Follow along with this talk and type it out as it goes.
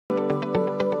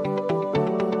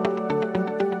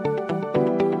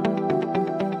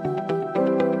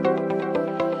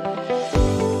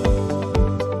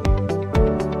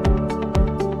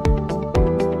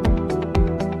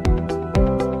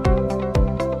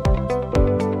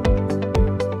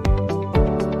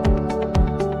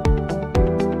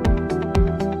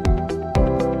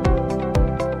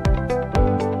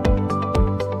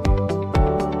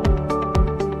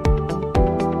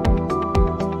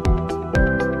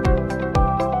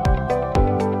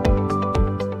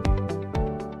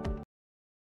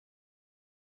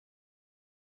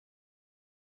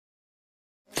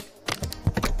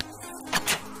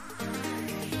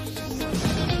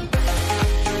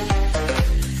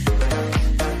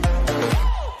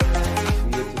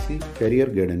Career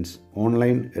guidance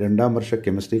online 2ാം വർഷ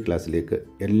chemistry ക്ലാസ്സിലേക്ക്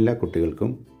എല്ലാ കുട്ടികൾക്കും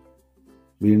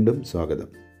വീണ്ടും സ്വാഗതം.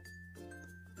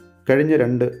 കഴിഞ്ഞ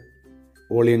 2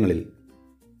 വോളിയങ്ങളിൽ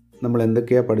നമ്മൾ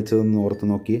എന്തൊക്കെയാണ് പഠിച്ചതെന്ന് ഓർത്ത്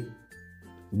നോക്കി.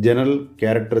 General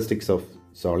characteristics of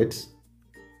solids,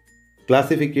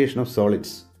 classification of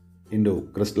solids into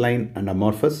crystalline and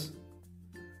amorphous,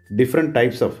 different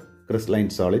types of crystalline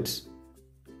solids,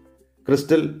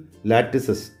 crystal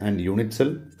lattices and unit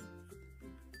cell,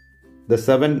 the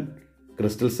 7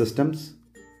 crystal systems,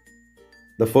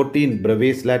 the 14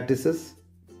 Bravais lattices,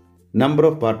 number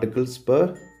of particles per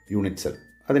unit cell,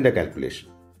 അതിൻ്റെ calculation.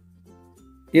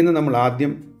 ഇന്ന് നമ്മൾ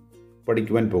ആദ്യം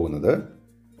പഠിക്കുവാൻ പോകുന്നത്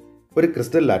ഒരു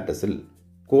crystal ലാറ്റസിൽ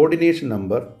coordination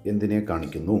number എന്തിനെ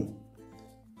കാണിക്കുന്നു.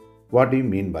 What you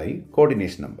mean by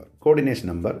coordination number? Coordination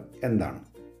number എന്താണ്?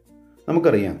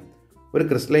 നമുക്കറിയാം, ഒരു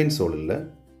ക്രിസ്റ്റലൈൻ സോളിൽ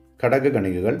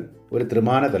ഘടകകണികകൾ ഒരു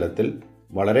ത്രിമാന തലത്തിൽ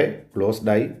വളരെ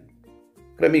ക്ലോസ്ഡായി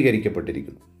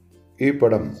ക്രമീകരിക്കപ്പെട്ടിരിക്കുന്നു. ഈ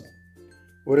പടം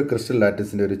ഒരു ക്രിസ്റ്റൽ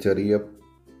ലാറ്റിസിൻ്റെ ഒരു ചെറിയ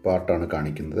പാർട്ടാണ്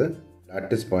കാണിക്കുന്നത്.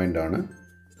 ലാറ്റിസ് പോയിൻ്റാണ്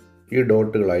ഈ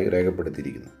ഡോട്ടുകളായി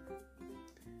രേഖപ്പെടുത്തിയിരിക്കുന്നത്.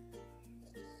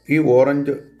 ഈ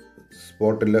ഓറഞ്ച്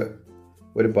സ്പോട്ടിൽ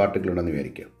ഒരു പാർട്ടിക്കിൾ ഉണ്ടെന്ന്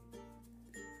വിചാരിക്കാം.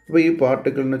 അപ്പോൾ ഈ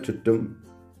പാർട്ടിക്കിളിന് ചുറ്റും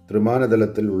ത്രിമാന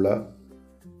തലത്തിലുള്ള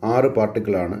 6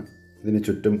 പാർട്ടിക്കിളാണ് ഇതിന്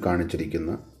ചുറ്റും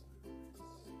കാണിച്ചിരിക്കുന്ന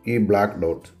ഈ ബ്ലാക്ക്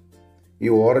ഡോട്ട്. ഈ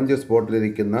ഓറഞ്ച്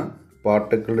സ്പോട്ടിലിരിക്കുന്ന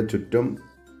പാർട്ടിക്കിളിന് ചുറ്റും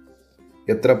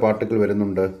എത്ര പാർട്ടിക്കിൾ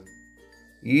വരുന്നുണ്ട്?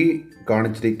 ഈ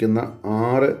കാണിച്ചിരിക്കുന്ന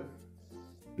 6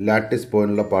 ലാറ്റിസ്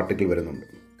പോയിന്റുള്ള പാർട്ടിക്കിൾ വരുന്നുണ്ട്.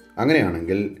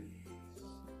 അങ്ങനെയാണെങ്കിൽ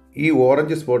ഈ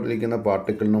ഓറഞ്ച് സ്പോട്ടിലിരിക്കുന്ന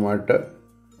പാർട്ടിക്കിളിനുമായിട്ട്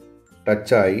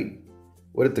ടച്ചായി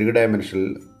ഒരു 3 ഡയമെൻഷനിൽ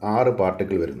 6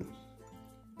 പാർട്ടിക്കിൾ വരുന്നു.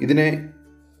 ഇതിനെ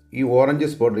ഈ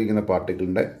ഓറഞ്ച് സ്പോട്ടിലിരിക്കുന്ന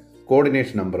പാർട്ടിക്കിളിൻ്റെ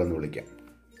കോർഡിനേഷൻ നമ്പർ എന്ന് വിളിക്കാം.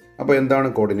 അപ്പോൾ എന്താണ്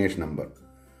coordination number?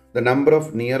 The number of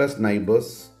nearest neighbors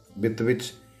with which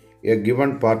a given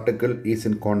particle is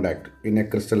in contact in a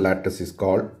crystal lattice is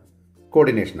called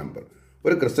coordination number.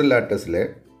 ഒരു ക്രിസ്റ്റൽ ലാറ്റസിലെ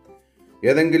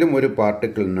ഏതെങ്കിലും ഒരു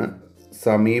പാർട്ടിക്കിളിന്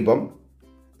സമീപം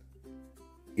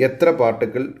എത്ര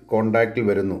പാർട്ടിക്കിൾ കോണ്ടാക്റ്റിൽ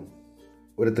വരുന്നു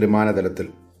ഒരു ത്രിമാന തലത്തിൽ,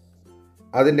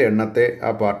 അതിൻ്റെ എണ്ണത്തെ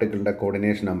ആ പാർട്ടിക്കിളിൻ്റെ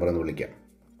കോർഡിനേഷൻ നമ്പർ എന്ന് വിളിക്കാം.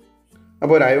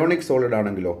 അപ്പോൾ ഒരു അയോണിക് സോളിഡ്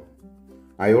ആണെങ്കിലോ,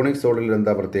 അയോണിക് സോളിഡിൽ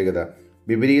എന്താ പ്രത്യേകത?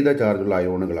 വിപരീത ചാർജുള്ള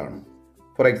അയോണുകളാണ്.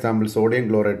 For example, sodium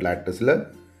chloride ലാറ്റസിൽ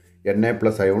Na+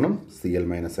 അയോണും Cl-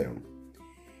 അയോണും.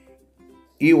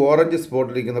 ഈ ഓറഞ്ച്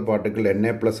സ്പോട്ടിലിരിക്കുന്ന പാർട്ടിക്കിൾ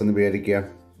Na+ എന്ന് വിചാരിക്കുക.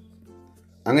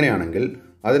 അങ്ങനെയാണെങ്കിൽ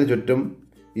അതിന് ചുറ്റും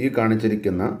ഈ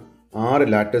കാണിച്ചിരിക്കുന്ന 6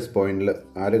 ലാറ്റസ് പോയിന്റിൽ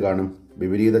ആര് കാണും?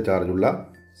 വിപരീത ചാർജുള്ള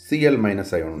Cl-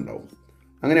 അയോൺ ഉണ്ടാവും.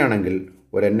 അങ്ങനെയാണെങ്കിൽ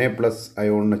ഒരു Na+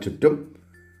 അയോണിന് ചുറ്റും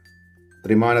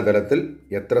ത്രിമാന തലത്തിൽ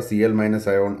എത്ര Cl-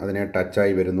 അയോൺ അതിനെ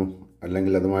ടച്ചായി വരുന്നു,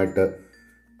 അല്ലെങ്കിൽ അതുമായിട്ട്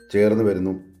ചേർന്ന്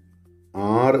വരുന്നു?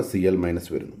 6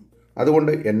 Cl- വരുന്നു.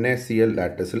 അതുകൊണ്ട് NaCl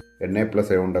ലാറ്റസിൽ Na+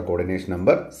 അയോണിൻ്റെ കോർഡിനേഷൻ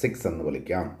നമ്പർ 6 എന്ന്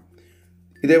വിളിക്കാം.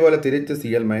 ഇതേപോലെ തിരിച്ച്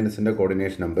Cl-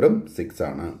 കോർഡിനേഷൻ നമ്പറും 6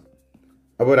 ആണ്.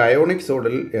 അപ്പോൾ ഒരു അയോണിക്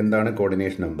സോഡിൽ എന്താണ്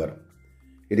coordination number?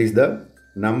 It is the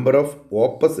number of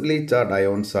oppositely charge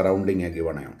ion surrounding A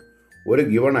given ion. ഒരു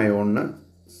ഗിവൺ അയോണിന്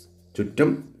ചുറ്റും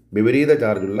വിപരീത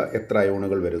ചാർജുള്ള എത്ര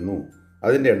അയോണുകൾ വരുന്നു,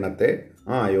 അതിൻ്റെ എണ്ണത്തെ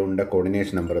ആ അയോണിൻ്റെ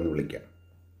കോർഡിനേഷൻ നമ്പർ എന്ന് വിളിക്കാം.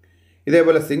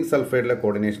 ഇതേപോലെ സിങ്ക് സൾഫൈഡിലെ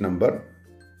കോർഡിനേഷൻ നമ്പർ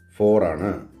 4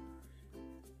 ആണ്.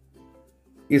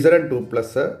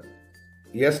 Zn2+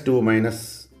 S2-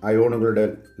 അയോണുകളുടെ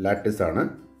ലാറ്റിസാണ്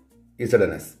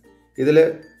Zns. ഇതിൽ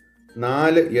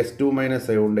 4 S2-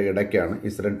 അയോണിൻ്റെ ഇടയ്ക്കാണ്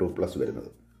Zn2+ വരുന്നത്.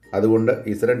 അതുകൊണ്ട്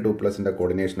Zn2+ൻ്റെ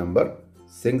കോർഡിനേഷൻ നമ്പർ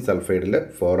സിങ്ക് സൾഫൈഡിൽ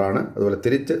 4 ആണ്. അതുപോലെ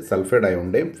തിരിച്ച് സൾഫൈഡ്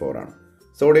അയോണിൻ്റെയും 4 ആണ്.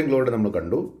 സോഡിയം ക്ലോറൈഡ് നമ്മൾ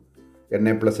കണ്ടു,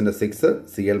 Na+ൻ്റെ 6,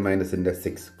 Cl-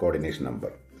 6 കോർഡിനേഷൻ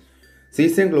നമ്പർ.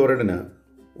 സീസിയം ക്ലോറൈഡിന്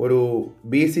ഒരു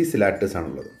BCC ലാറ്റിസ്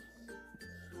ആണുള്ളത്.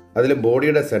 അതിൽ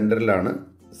ബോഡിയുടെ സെൻറ്ററിലാണ്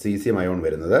സീസിയം അയോൺ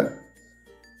വരുന്നത്.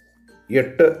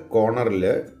 8 കോർണറിൽ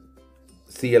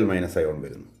Cl- അയോൺ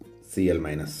വരുന്നു,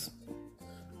 Cl-.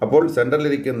 അപ്പോൾ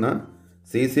സെൻറ്ററിലിരിക്കുന്ന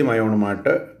സീസിയം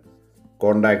അയോണുമായിട്ട്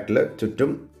കോണ്ടാക്റ്റിൽ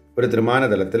ചുറ്റും ഒരു ത്രിമാന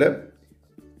തലത്തിൽ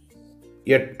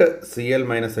 8 Cl-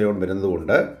 അയോൺ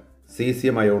വരുന്നതുകൊണ്ട്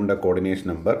സീസിയം അയോണിൻ്റെ കോർഡിനേഷൻ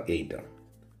നമ്പർ 8 ആണ്.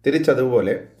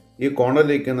 തിരിച്ചതുപോലെ ഈ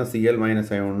കോർണറിലിരിക്കുന്ന Cl-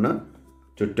 അയോണിന്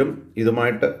ചുറ്റും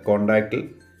ഇതുമായിട്ട് കോണ്ടാക്റ്റിൽ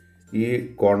ഈ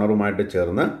കോർണറുമായിട്ട്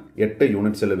ചേർന്ന് 8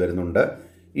 യൂണിറ്റ് സെൽ വരുന്നുണ്ട്.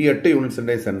 ഈ 8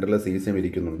 യൂണിറ്റ്സിൻ്റെ സെൻറ്ററിൽ സീസിയം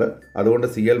ഇരിക്കുന്നുണ്ട്. അതുകൊണ്ട്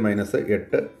Cl-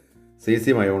 8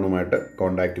 സീസിയം അയോണുമായിട്ട്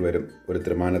കോണ്ടാക്റ്റ് വരും ഒരു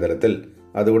ത്രിമാന തലത്തിൽ.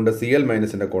 അതുകൊണ്ട് Cl-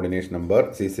 കോർഡിനേഷൻ നമ്പർ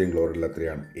സീസിയം ക്ലോറൈഡിൽ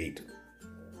എത്രയാണ്? 8.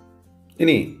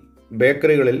 ഇനി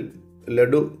ബേക്കറികളിൽ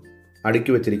ലഡു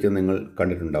അടുക്കി വച്ചിരിക്കുന്നത് നിങ്ങൾ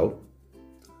കണ്ടിട്ടുണ്ടാവും.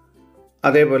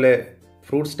 അതേപോലെ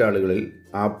ഫ്രൂട്ട് സ്റ്റാളുകളിൽ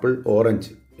ആപ്പിൾ,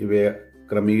 ഓറഞ്ച് ഇവയെ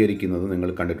ക്രമീകരിക്കുന്നത് നിങ്ങൾ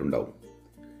കണ്ടിട്ടുണ്ടാവും.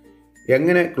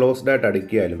 എങ്ങനെ ക്ലോസ്ഡായിട്ട്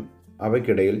അടുക്കിയാലും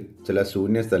അവയ്ക്കിടയിൽ ചില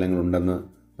ശൂന്യ സ്ഥലങ്ങളുണ്ടെന്ന്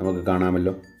നമുക്ക്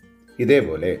കാണാമല്ലോ.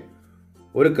 ഇതേപോലെ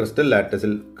ഒരു ക്രിസ്റ്റൽ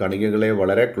ലാറ്റസിൽ കണികകളെ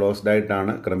വളരെ ക്ലോസ്ഡ്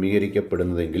ആയിട്ടാണ്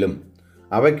ക്രമീകരിക്കപ്പെടുന്നതെങ്കിലും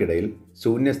അവയ്ക്കിടയിൽ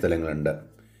ശൂന്യസ്ഥലങ്ങളുണ്ട്.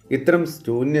 ഇത്തരം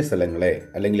ശൂന്യസ്ഥലങ്ങളെ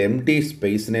അല്ലെങ്കിൽ എം ടി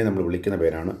സ്പേസിനെ നമ്മൾ വിളിക്കുന്ന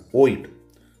പേരാണ് ഓയിഡ്.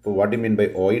 അപ്പോൾ വാട്ട് യു മീൻ ബൈ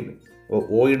ഓയിഡ്?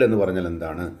 ഓയിഡ് എന്ന് പറഞ്ഞാൽ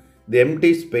എന്താണ്? The M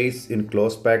T space in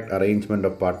close packed arrangement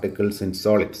of particles in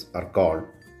solids are called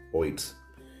ഓയിഡ്സ്.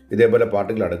 ഇതേപോലെ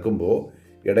പാർട്ടിക്കിൾ അടുക്കുമ്പോൾ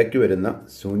ഇടയ്ക്ക് വരുന്ന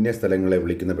ശൂന്യസ്ഥലങ്ങളെ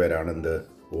വിളിക്കുന്ന പേരാണ് എന്ത്?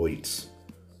 ഓയിഡ്സ്.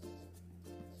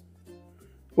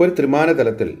 ഒരു ത്രിമാന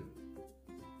തലത്തിൽ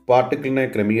പാർട്ടിക്കിളിനെ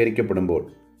ക്രമീകരിക്കപ്പെടുമ്പോൾ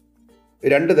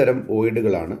രണ്ട് തരം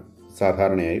ഓയിഡുകളാണ്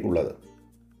സാധാരണയായി ഉള്ളത്.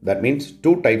 That means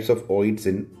 2 types of ഓയിഡ്സ്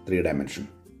in 3 dimension.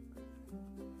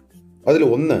 അതിൽ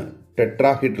ഒന്ന്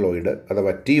ടെട്രാഹീഡ്രോയിഡ്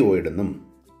അഥവാ ടി ഓയിഡ് എന്നും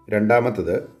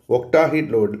രണ്ടാമത്തത്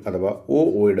ഒക്ടാഹീഡ്രോയിഡ് അഥവാ ഒ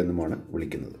ഓയിഡ് എന്നുമാണ്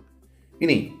വിളിക്കുന്നത്.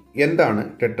 ഇനി എന്താണ്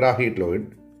ടെട്രാഹീഡ്രോയിഡ്,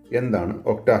 എന്താണ്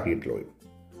ഒക്ടാഹീഡ്രോയിഡ്?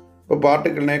 ഇപ്പോൾ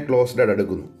പാർട്ടിക്കിളിനെ ക്ലോസ്ഡ് ആയിട്ട്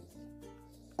എടുക്കുന്നു.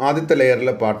 ആദ്യത്തെ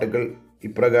ലെയറിലെ പാർട്ടിക്കിൾ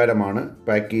ഇപ്രകാരമാണ്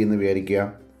പാക്ക് ചെയ്യുന്നത് വിചാരിക്കുക.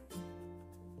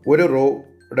 ഒരു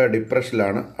റോയുടെ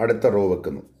ഡിപ്രഷനിലാണ് അടുത്ത റോ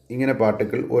വെക്കുന്നത്. ഇങ്ങനെ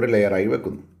പാർട്ടിക്കിൾ ഒരു ലെയറായി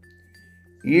വെക്കുന്നു.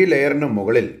 ഈ ലെയറിന്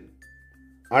മുകളിൽ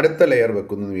അടുത്ത ലെയർ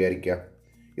വെക്കുന്നു എന്ന് വിചാരിക്കുക.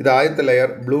 ഇത് ആദ്യത്തെ ലെയർ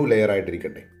ബ്ലൂ ലെയർ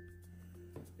ആയിട്ടിരിക്കട്ടെ.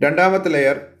 രണ്ടാമത്തെ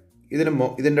ലെയർ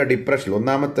ഇതിൻ്റെ ഡിപ്രഷൻ,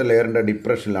 ഒന്നാമത്തെ ലെയറിൻ്റെ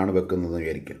ഡിപ്രഷനിലാണ് വെക്കുന്നതെന്ന്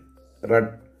വിചാരിക്കുക.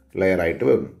 റെഡ് ലെയർ ആയിട്ട്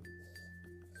വെക്കും.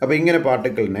 അപ്പോൾ ഇങ്ങനെ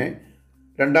പാർട്ടിക്കിളിനെ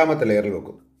രണ്ടാമത്തെ ലെയറിൽ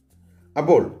വെക്കും.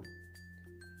 അപ്പോൾ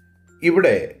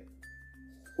ഇവിടെ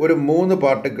ഒരു 3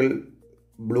 പാർട്ടിക്കിൾ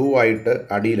ബ്ലൂ ആയിട്ട്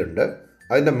അടിയിലുണ്ട്,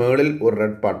 അതിൻ്റെ മുകളിൽ ഒരു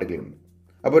റെഡ് പാർട്ടിക്കിൾ ഉണ്ട്.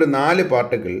 അപ്പോൾ ഒരു 4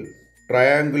 പാർട്ടിക്കിൾ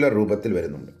ട്രയാങ്കുലർ രൂപത്തിൽ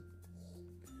വരുന്നുണ്ട്.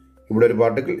 ഇവിടെ ഒരു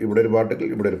പാർട്ടിക്കിൾ, ഇവിടെ ഒരു പാർട്ടിക്കിൾ,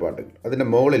 ഇവിടെ ഒരു പാർട്ടിക്കിൾ, അതിൻ്റെ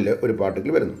മുകളിൽ ഒരു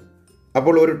പാർട്ടിക്കിൾ വരുന്നു.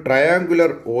 അപ്പോൾ ഒരു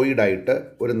ട്രയാങ്കുലർ ഓയിഡായിട്ട്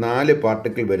ഒരു 4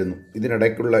 പാർട്ടിക്കിൾ വരുന്നു.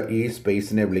 ഇതിനിടയ്ക്കുള്ള ഈ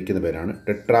സ്പേസിനെ വിളിക്കുന്ന പേരാണ്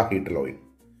ടെട്രാഹീഡ്രോയിഡ്.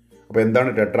 അപ്പോൾ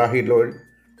എന്താണ് ടെട്രാഹീഡ്രോയിഡ്?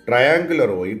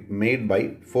 Triangular ഓയിഡ് made by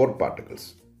 4 particles.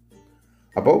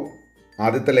 അപ്പോൾ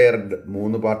ആദ്യത്തെ ലെയറിൽ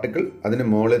 3 പാർട്ടിക്കിൾ, അതിന്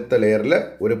മുകളിലത്തെ ലെയറിൽ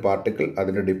ഒരു പാർട്ടിക്കിൾ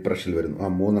അതിൻ്റെ ഡിപ്രഷനിൽ വരുന്നു. ആ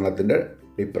 3 എണ്ണത്തിൻ്റെ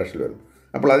ഡിപ്രഷനിൽ വരുന്നു.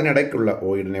 അപ്പോൾ അതിനിടയ്ക്കുള്ള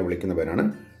ഓയിഡിനെ വിളിക്കുന്ന പേരാണ്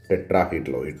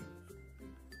ടെട്രാഹീഡ്രോയിഡ്.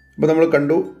 അപ്പോൾ നമ്മൾ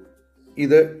കണ്ടു,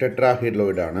 ഇത്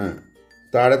ടെട്രാഹീഡ്രോയിഡാണ്.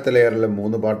 താഴത്തെ ലെയറിൽ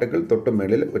 3 പാർട്ടിക്കിൾ, തൊട്ട്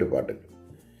മേളിൽ ഒരു പാർട്ടിക്കിൾ.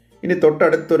 ഇനി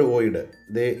തൊട്ടടുത്തൊരു ഓയിഡ്,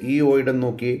 ദേ ഈ ഓയിഡ്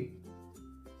നോക്കി.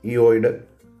 ഈ ഓയിഡ്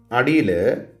അടിയിൽ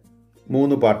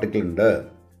 3 പാർട്ടിക്കിൾ ഉണ്ട്,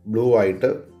 ബ്ലൂ ആയിട്ട്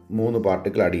 3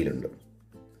 പാർട്ടിക്കിൾ അടിയിലുണ്ട്.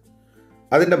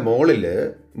 അതിൻ്റെ മുകളിൽ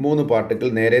 3 പാർട്ടിക്കിൾ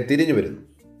നേരെ തിരിഞ്ഞു വരുന്നു.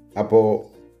 അപ്പോൾ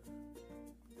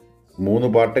 3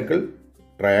 പാർട്ടിക്കിൾ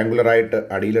ട്രയാങ്കുലറായിട്ട്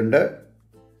അടിയിലുണ്ട്,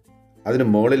 അതിന്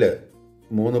മുകളിൽ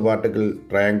 3 പാർട്ടിക്കിൾ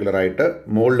ട്രയാങ്കുലറായിട്ട്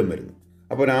മുകളിലും വരുന്നു.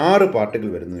 അപ്പോൾ ഒരു 6 പാർട്ടിക്കിൾ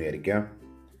വരുന്നു വിചാരിക്കാം.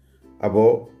 അപ്പോൾ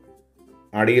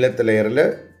അടിയിലത്തെ ലെയറിൽ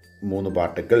 3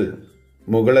 പാർട്ടിക്കിൾ,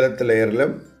 മുകളിലത്തെ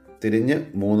ലെയറിലും തിരിഞ്ഞ്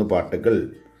 3 പാർട്ടിക്കിൾ.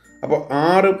 അപ്പോൾ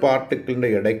 6 പാർട്ടിക്കിളിൻ്റെ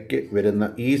ഇടയ്ക്ക് വരുന്ന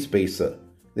ഈ സ്പേസ്,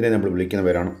 ഇതിനെ നമ്മൾ വിളിക്കുന്ന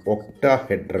പേരാണ്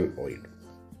ഒക്ടാഹെഡ്രൽ ഓയിഡ്.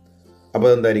 അപ്പോൾ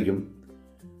അതെന്തായിരിക്കും?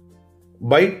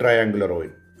 By triangular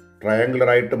ഓയിഡ്.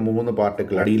 ട്രയാങ്കുലറായിട്ട് 3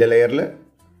 പാർട്ടിക്കിൾ അടിയിലെ ലെയറിൽ,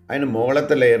 അതിന്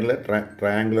മുകളത്തെ ലെയറിൽ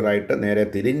ട്രയാങ്കുലറായിട്ട് നേരെ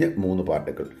തിരിഞ്ഞ് 3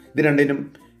 പാർട്ടിക്കിൾ. ഇത് രണ്ടിനും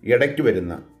ഇടയ്ക്ക്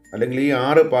വരുന്ന, അല്ലെങ്കിൽ ഈ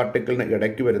 6 പാർട്ടിക്കിളിന്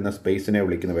ഇടയ്ക്ക് വരുന്ന സ്പേസിനെ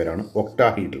വിളിക്കുന്ന പേരാണ്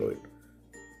ഒക്ടാഹീഡ്രോയിഡ്.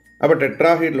 അപ്പോൾ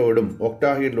ടെട്രാഹീഡ്രോയിഡും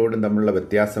ഒക്ടാഹീഡ്രോയിഡും തമ്മിലുള്ള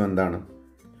വ്യത്യാസം എന്താണ്?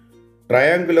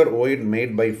 Triangular ഓയിഡ്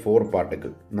made by 4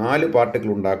 particle, 4 particle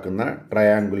ഉണ്ടാക്കുന്ന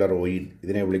ട്രയാങ്കുലർ ഓയിഡ്,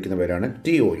 ഇതിനെ വിളിക്കുന്ന പേരാണ്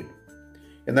ടി ഓയിഡ്.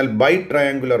 എന്നാൽ ബൈ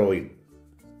ട്രയാങ്കുലർ ഓയിഡ്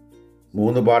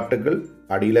 3 പാർട്ടിക്കിൾ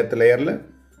അടിയിലത്തെ ലെയറിൽ,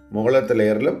 മുകളിലത്തെ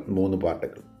ലെയറിലും 3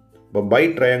 പാർട്ടിക്കിൾ. അപ്പോൾ by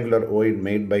triangular ഓയിഡ്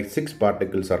made by 6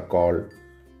 particles are called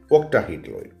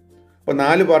ഒക്ടാഹീഡ്രോയിഡ്. അപ്പോൾ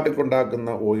 4 പാർട്ടിക്കിൾ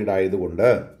ഉണ്ടാക്കുന്ന ഓയിഡ് ആയതുകൊണ്ട്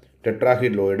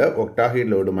ടെട്രാഹീഡ്രോയിഡ്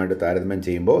ഒക്ടാഹീഡ്രോയിഡുമായിട്ട് താരതമ്യം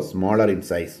ചെയ്യുമ്പോൾ സ്മോളർ ഇൻ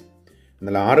സൈസ്.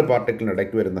 എന്നാൽ 6 പാർട്ടിക്കിളിന്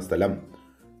ഇടയ്ക്ക് വരുന്ന സ്ഥലം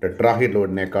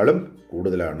ടെട്രാഹീഡ്രോയിഡിനേക്കാളും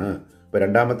കൂടുതലാണ്. ഇപ്പോൾ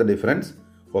രണ്ടാമത്തെ ഡിഫറൻസ്,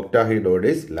 ഒക്ടാഹീഡ്രോയിഡ്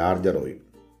ഈസ് ലാർജർ ഓയിഡ്.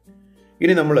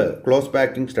 ഇനി നമ്മൾ ക്ലോസ്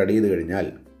പാക്കിംഗ് സ്റ്റഡി ചെയ്ത് കഴിഞ്ഞാൽ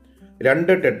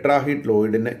 2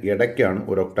 ടെട്രാഹീഡ്രോയിഡിന് ഇടയ്ക്കാണ്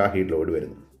ഒരു ഒക്ടാഹീഡ്രോയിഡ്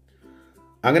വരുന്നത്.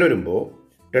 അങ്ങനെ വരുമ്പോൾ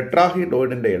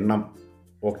ടെട്രാഹീഡ്രോയിഡിൻ്റെ എണ്ണം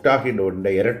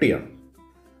ഒക്ടാഹീഡ്രോയിഡിൻ്റെ ഇരട്ടിയാണ്.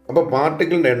 അപ്പോൾ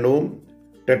പാർട്ടിക്കിളിൻ്റെ എണ്ണവും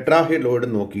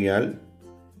ടെട്രാഹീഡ്രോയിഡും നോക്കിയാൽ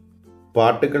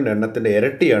പാർട്ടിക്കിളിൻ്റെ എണ്ണത്തിൻ്റെ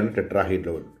ഇരട്ടിയാണ്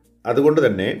ടെട്രാഹീഡ്രോയിഡ്. അതുകൊണ്ട്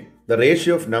തന്നെ the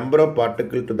ratio of number of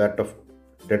particle to that of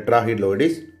ടെട്രാഹീഡ്രോയിഡ്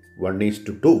is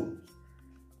 1:2.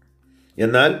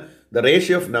 എന്നാൽ the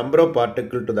ratio of number of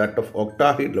particle to that of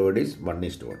ഒക്ടാഹീഡ്രോയിഡ് is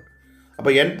 1:1.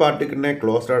 അപ്പോൾ n പാർട്ടിക്കിളിനെ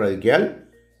ക്ലോസ്ഡ് ആക്കിയാൽ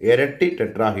ഇരട്ടി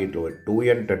ടെട്രാഹീഡ്രോയിഡ്,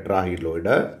 2n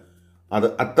ടെട്രാഹീഡ്രോയിഡ്, അത്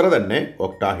അത്ര തന്നെ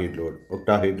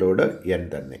ഒക്ടാഹീഡ്രോയിഡ് n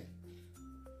തന്നെ.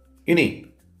 ഇനി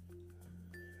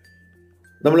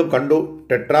നമ്മൾ കണ്ടു,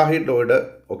 ടെട്രാഹീഡ്രോയിഡ്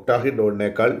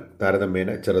ഒക്ടാഹീഡ്രോയിഡിനേക്കാൾ താരതമ്യേന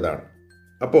ചെറുതാണ്.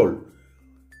 അപ്പോൾ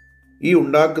ഈ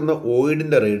ഉണ്ടാക്കുന്ന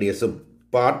ഓയിഡിൻ്റെ റേഡിയസും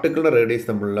പാർട്ടിക്കിളിൻ്റെ റേഡിയസ്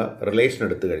തമ്മിലുള്ള റിലേഷൻ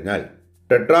എടുത്തു കഴിഞ്ഞാൽ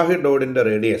ടെട്രാഹീഡ്രോയിഡിൻ്റെ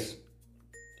റേഡിയസ്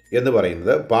എന്ന്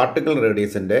പറയുന്നത് പാർട്ടിക്കിൾ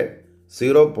റേഡിയസിൻ്റെ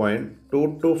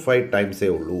 0.225 ടൈംസേ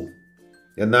ഉള്ളൂ.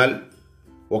 എന്നാൽ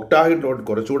ഒക്ടാഹീഡ്രോയിഡ്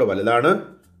കുറച്ചുകൂടെ വലുതാണ്.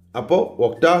 അപ്പോൾ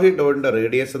ഒക്ടാഹീഡ്രോയിഡിൻ്റെ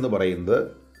റേഡിയസ് എന്ന് പറയുന്നത്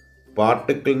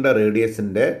പാർട്ടിക്കിളിൻ്റെ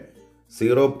റേഡിയസിൻ്റെ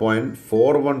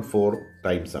 0.414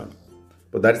 ടൈംസ് ആണ്.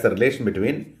 അപ്പോൾ that's the relation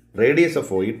between radius of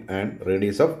void and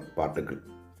radius of particle.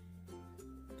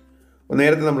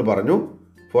 നേരത്തെ നമ്മൾ പറഞ്ഞു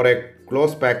four A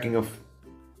close packing of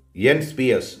n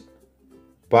spheres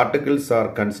particles are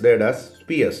considered as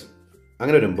spheres.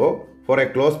 അങ്ങനെ വരുമ്പോൾ four A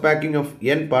close packing of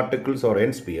n particles or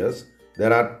n spheres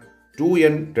there are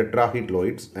 2n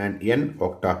tetrahedroids and n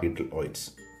octahedroids.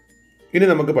 ഇനി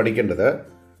നമുക്ക് പഠിക്കേണ്ടത്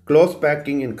close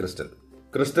packing in crystal,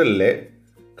 ക്രിസ്റ്റലിലെ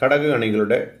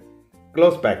ഘടകകണികളുടെ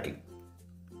close packing.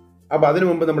 അപ്പോൾ അതിനു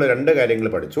മുമ്പ് നമ്മൾ രണ്ട് കാര്യങ്ങൾ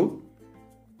പഠിച്ചു.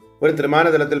 ഒരു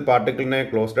ത്രിമാനതലത്തിൽ പാർട്ടിക്കിളിനെ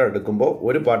ക്ലോസ്ഡ് എടുക്കുമ്പോൾ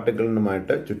ഒരു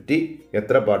പാർട്ടിക്കിളിനുമായിട്ട് ചുറ്റി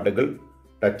എത്ര പാർട്ടിക്കിൾ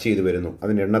ടച്ച് ചെയ്ത് വരുന്നു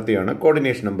അതിൻ്റെ എണ്ണത്തെയാണ്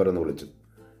കോർഡിനേഷൻ നമ്പർ എന്ന് വിളിച്ചത്.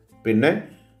 പിന്നെ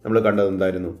നമ്മൾ കണ്ടത്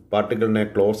എന്തായിരുന്നു, പാർട്ടിക്കിളിനെ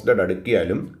ക്ലോസ്ഡ്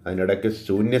അടുക്കിയാലും അതിനിടയ്ക്ക്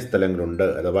ശൂന്യസ്ഥലങ്ങളുണ്ട്,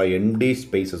 അഥവാ എംപ്റ്റി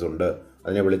സ്പേസസ് ഉണ്ട്.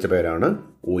 അതിനെ വിളിച്ച പേരാണ്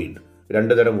വോയിഡ്.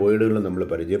 രണ്ട് തരം വോയിഡുകൾ നമ്മൾ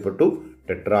പരിചയപ്പെട്ടു,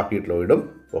 ടെട്രാഹീഡ്രോയിഡും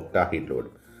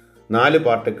ഒക്ടാഹീഡ്രോയിഡും. 4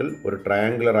 പാർട്ടിക്കിൾ ഒരു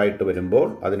ട്രയാങ്കുലർ ആയിട്ട് വരുമ്പോൾ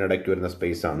അതിനിടയ്ക്ക് വരുന്ന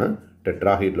സ്പേസാണ്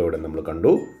ടെട്രാഹീഡ്രോയിഡ് എന്ന് നമ്മൾ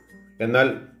കണ്ടു. എന്നാൽ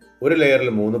ഒരു ലെയറിൽ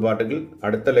 3 പാർട്ടിക്കിൾ,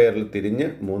 അടുത്ത ലെയറിൽ തിരിഞ്ഞ്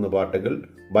 3 പാർട്ടിക്കിൾ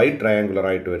ബൈ ട്രയാങ്കുലർ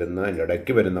ആയിട്ട് വരുന്ന അതിൻ്റെ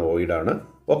ഇടയ്ക്ക് വരുന്ന വോയിഡാണ്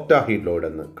ഒക്ടാഹീഡ്രോയിഡ്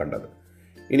എന്ന് കണ്ടത്.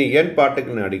 ഇനി n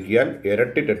പാർട്ടിക്കിളിനെ അടുക്കിയാൽ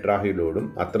ഇരട്ടി ടെട്രാഹീഡ്രോയിഡും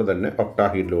അത്ര തന്നെ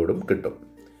ഒക്ടാഹീഡ്രോയിഡും കിട്ടും.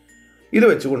 ഇത്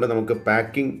വെച്ചുകൊണ്ട് നമുക്ക്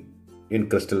പാക്കിംഗ് ഇൻ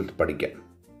ക്രിസ്റ്റൽ പഠിക്കാം.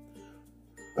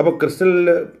 അപ്പോൾ ക്രിസ്റ്റലിൽ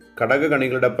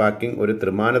ഘടകകണികളുടെ പാക്കിംഗ് ഒരു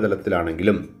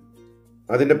ത്രിമാനതലത്തിലാണെങ്കിലും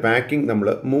അതിൻ്റെ പാക്കിംഗ് നമ്മൾ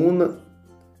 3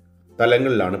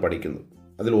 തലങ്ങളിലാണ് പഠിക്കുന്നത്.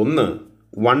 അതിൽ ഒന്ന്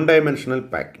 1 ഡയമെൻഷണൽ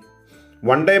പാക്കിംഗ്.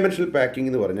 1 ഡയമെൻഷണൽ പാക്കിംഗ്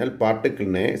എന്ന് പറഞ്ഞാൽ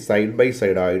പാർട്ടിക്കിളിനെ സൈഡ് ബൈ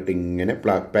സൈഡായിട്ട് ഇങ്ങനെ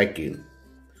പാക്ക് ചെയ്യുന്നു.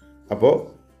 അപ്പോൾ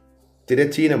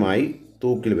തിരശ്ചീനമായി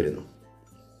തൂക്കിൽ വരുന്നു,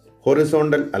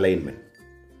 ഹൊറിസോണ്ടൽ അലൈൻമെൻറ്റ്.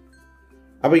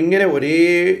 അപ്പോൾ ഇങ്ങനെ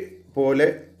ഒരേപോലെ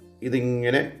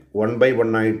ഇതിങ്ങനെ 1 by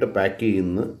 1 ആയിട്ട് പാക്ക്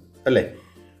ചെയ്യുന്നു അല്ലേ.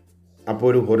 അപ്പോൾ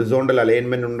ഒരു ഹൊറിസോണ്ടൽ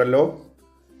അലൈൻമെൻറ്റ് ഉണ്ടല്ലോ.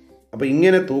 അപ്പോൾ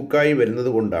ഇങ്ങനെ തൂക്കായി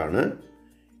വരുന്നത് കൊണ്ടാണ്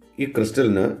ഈ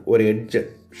ക്രിസ്റ്റലിന് ഒരു എഡ്ജ്,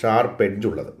 ഷാർപ്പ് എഡ്ജ്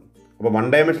ഉള്ളത്. അപ്പോൾ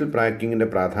 1 ഡയമെൻഷണൽ പാക്കിങ്ങിൻ്റെ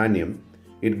പ്രാധാന്യം,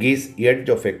 it gives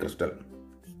edge of A crystal.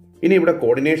 ഇനി ഇവിടെ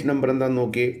കോർഡിനേഷൻ നമ്പർ എന്താണെന്ന്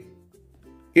നോക്കി.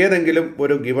 ഏതെങ്കിലും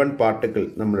ഒരു ഗിവൺ പാർട്ടിക്കിൾ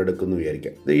നമ്മൾ എടുക്കുന്നു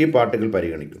വിചാരിക്കാം. ഇത് ഈ പാർട്ടിക്കിൾ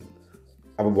പരിഗണിക്കുന്നു.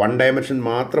 അപ്പോൾ 1 ഡയമെൻഷൻ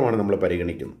മാത്രമാണ് നമ്മൾ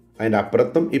പരിഗണിക്കുന്നത്. അതിൻ്റെ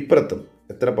അപ്പുറത്തും ഇപ്പുറത്തും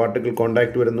എത്ര പാർട്ടിക്കിൾ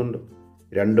കോണ്ടാക്റ്റ് വരുന്നുണ്ട്?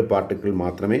 2 പാർട്ടിക്കിൾ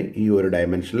മാത്രമേ ഈ ഒരു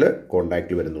ഡയമെൻഷനിൽ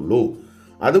കോണ്ടാക്റ്റ് വരുന്നുള്ളൂ.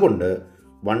 അതുകൊണ്ട്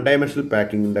 1 ഡയമെൻഷണൽ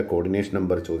പാക്കിങ്ങിൻ്റെ കോർഡിനേഷൻ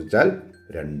നമ്പർ ചോദിച്ചാൽ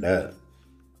 2.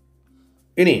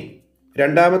 ഇനി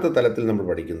രണ്ടാമത്തെ തലത്തിൽ നമ്മൾ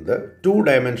പഠിക്കുന്നത് 2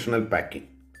 ഡയമെൻഷണൽ പാക്കിംഗ്.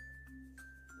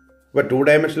 അപ്പോൾ 2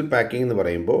 ഡയമെൻഷണൽ പാക്കിംഗ് എന്ന്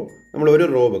പറയുമ്പോൾ നമ്മൾ ഒരു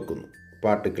റോ വെക്കുന്നു,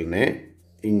 പാർട്ടിക്കിളിനെ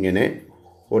ഇങ്ങനെ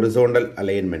ഹൊറിസോണ്ടൽ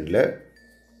അലൈൻമെൻറ്റിൽ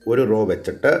ഒരു റോ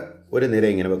വെച്ചിട്ട് ഒരു നിര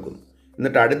ഇങ്ങനെ വെക്കുന്നു.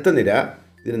 എന്നിട്ട് അടുത്ത നിര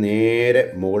ഇതിന് നേരെ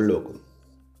മുകളിൽ വെക്കുന്നു.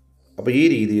 അപ്പോൾ ഈ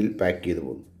രീതിയിൽ പാക്ക് ചെയ്ത്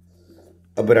പോകുന്നു.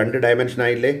 അപ്പോൾ 2 ഡയമെൻഷൻ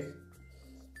ആയില്ലേ,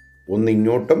 ഒന്ന്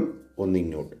ഇങ്ങോട്ടും ഒന്ന്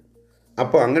ഇങ്ങോട്ടും.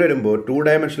 അപ്പോൾ അങ്ങനെ വരുമ്പോൾ 2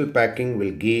 dimensional packing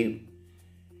will give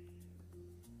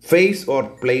face or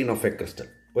plain of A crystal.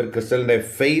 ഒരു ക്രിസ്റ്റലിൻ്റെ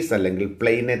ഫേസ് അല്ലെങ്കിൽ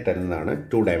പ്ലെയിനെ തരുന്നതാണ്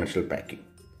 2 ഡയമെൻഷണൽ പാക്കിംഗ്.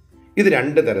 ഇത്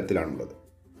 2 തരത്തിലാണുള്ളത്.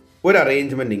 ഒരു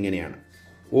അറേഞ്ച്മെൻറ്റ് ഇങ്ങനെയാണ്.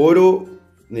 ഓരോ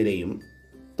നിരയും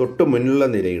തൊട്ട് മുന്നിലുള്ള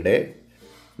നിരയുടെ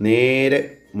നേരെ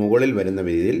മുകളിൽ വരുന്ന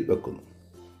രീതിയിൽ വെക്കുന്നു,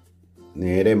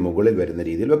 നേരെ മുകളിൽ വരുന്ന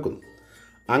രീതിയിൽ വെക്കുന്നു.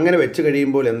 അങ്ങനെ വെച്ച്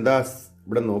കഴിയുമ്പോൾ എന്താ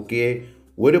ഇവിടെ നോക്കിയേ,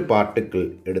 ഒരു പാർട്ടിക്കിൾ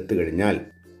എടുത്തു കഴിഞ്ഞാൽ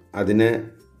അതിന്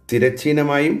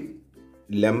തിരശ്ചീനമായും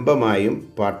ലംബമായും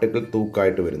പാർട്ടിക്കിൾ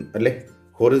തൂക്കായിട്ട് വരുന്നു അല്ലേ.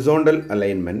 Horizontal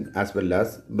alignment as well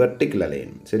as vertical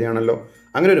alignment, ശരിയാണല്ലോ.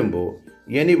 അങ്ങനെ വരുമ്പോൾ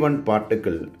എനി വൺ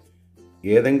പാർട്ടിക്കിൾ,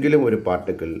 ഏതെങ്കിലും ഒരു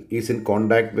particle is in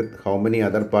contact with how many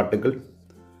other particle?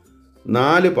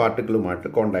 4 പാർട്ടിക്കിളുമായിട്ട്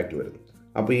contact വരുന്നു.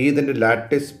 അപ്പോൾ ഇതിൻ്റെ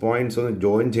ലാറ്റിസ് പോയിൻറ്റ്സ് ഒന്ന്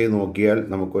ജോയിൻ ചെയ്ത് നോക്കിയാൽ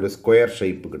നമുക്കൊരു സ്ക്വയർ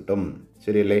ഷേപ്പ് കിട്ടും,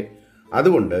 ശരിയല്ലേ.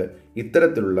 അതുകൊണ്ട്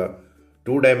ഇത്തരത്തിലുള്ള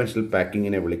 2 ഡയമെൻഷണൽ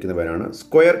പാക്കിങ്ങിനെ വിളിക്കുന്നവരാണ്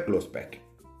സ്ക്വയർ ക്ലോസ് പാക്കിംഗ്.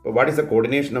 അപ്പോൾ what is the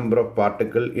coordination number of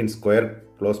particle in square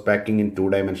close packing in 2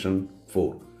 dimension? 4.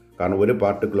 കാരണം ഒരു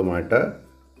പാർട്ടിക്കിളുമായിട്ട്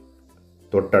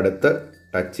തൊട്ടടുത്ത്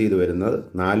ടച്ച് ചെയ്ത് വരുന്നത്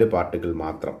 4 പാർട്ടിക്കിൾ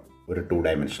മാത്രം ഒരു 2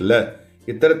 ഡയമെൻഷനിൽ.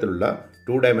 ഇത്തരത്തിലുള്ള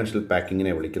 2 ഡയമെൻഷണൽ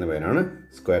പാക്കിങ്ങിനെ വിളിക്കുന്ന പേരാണ്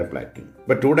square packing.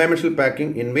 But 2 dimensional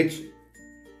packing in which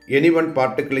any one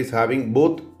particle is having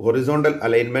both horizontal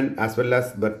alignment as well as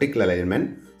vertical alignment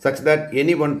such that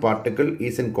any one particle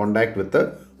is in contact with the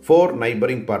 4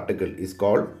 neighboring particle is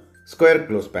called square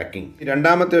close packing.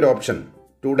 രണ്ടാമത്തെ ഒരു option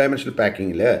 2 dimensional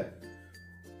പാക്കിങ്ങിൽ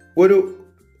ഒരു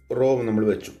raw നമ്മൾ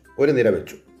വെച്ചു, ഒരു നിര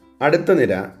വെച്ചു. അടുത്ത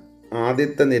നിര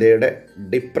ആദ്യത്തെ നിരയുടെ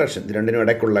ഡിപ്രഷൻ, രണ്ടിനും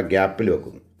ഇടയ്ക്കുള്ള ഗ്യാപ്പിൽ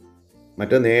വെക്കുന്നു.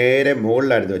 മറ്റേ നേരെ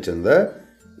മുകളിലായിരുന്നു വെച്ചത്,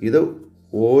 ഇത്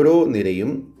ഓരോ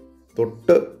നിരയും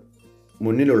തൊട്ട്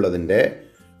മുന്നിലുള്ളതിൻ്റെ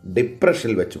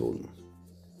ഡിപ്രഷനിൽ വെച്ച് പോകുന്നു.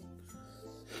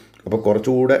 അപ്പോൾ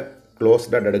കുറച്ചുകൂടെ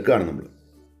ക്ലോസ്ഡ് ആയിട്ട് എടുക്കുകയാണ് നമ്മൾ.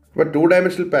 അപ്പോൾ 2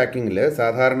 ഡയമെൻഷണൽ പാക്കിങ്ങിൽ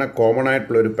സാധാരണ കോമൺ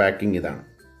ആയിട്ടുള്ളൊരു പാക്കിംഗ് ഇതാണ്.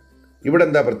 ഇവിടെ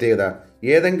എന്താ പ്രത്യേകത?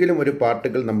 ഏതെങ്കിലും ഒരു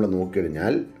പാർട്ടിക്കിൾ നമ്മൾ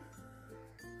നോക്കിക്കഴിഞ്ഞാൽ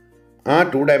ആ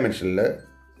 2 ഡയമെൻഷനിൽ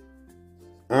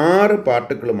 6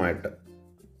 പാർട്ടിക്കിളുമായിട്ട്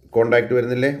കോണ്ടാക്റ്റ്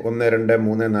വരുന്നില്ലേ? 1 2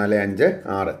 3 4 5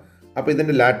 6. അപ്പോൾ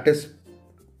ഇതിൻ്റെ ലാറ്റസ്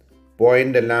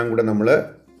പോയിൻ്റ് എല്ലാം കൂടെ നമ്മൾ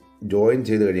ജോയിൻ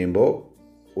ചെയ്ത് കഴിയുമ്പോൾ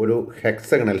ഒരു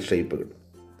ഹെക്സഗണൽ ഷേപ്പ് കിട്ടും.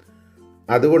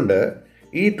 അതുകൊണ്ട്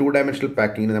ഈ 2 ഡയമെൻഷണൽ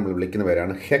പാക്കിങ്ങിനെ നമ്മൾ വിളിക്കുന്ന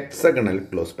പേരാണ് ഹെക്സഗണൽ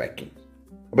ക്ലോസ് പാക്കിംഗ്.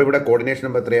 അപ്പോൾ ഇവിടെ കോർഡിനേഷൻ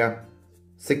നമ്പർ എത്രയാണ്?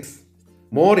 6.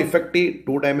 മോർ ഇഫക്റ്റീവ്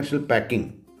 2 ഡയമെൻഷണൽ പാക്കിംഗ്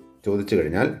ചോദിച്ചു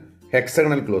കഴിഞ്ഞാൽ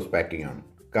ഹെക്സഗണൽ ക്ലോസ് പാക്കിംഗ് ആണ്.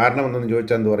 കാരണം എന്തെന്ന്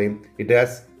ചോദിച്ചാൽ എന്ത് പറയും? It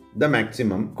has the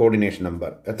maximum coordination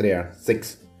number എത്രയാണ്? 6.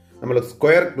 നമ്മൾ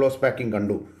സ്ക്വയർ ക്ലോസ് പാക്കിംഗ്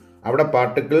കണ്ടു. അവിടെ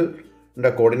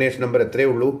പാർട്ടിക്കിളിൻ്റെ കോർഡിനേഷൻ നമ്പർ എത്രയേ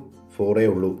ഉള്ളൂ? 4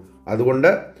 ഉള്ളൂ.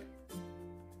 അതുകൊണ്ട്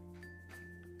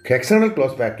ഹെക്സഗണൽ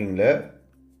ക്ലോസ് പാക്കിങ്ങിൽ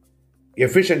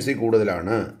എഫിഷ്യൻസി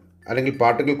കൂടുതലാണ്, അല്ലെങ്കിൽ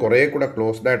പാർട്ടിക്കിൾ കുറേ കൂടെ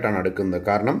ക്ലോസ്ഡ് ആയിട്ടാണ് അടുക്കുന്നത്.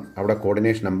 കാരണം അവിടെ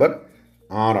കോർഡിനേഷൻ നമ്പർ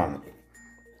 6.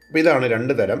 അപ്പോൾ ഇതാണ്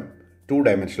 2 തരം 2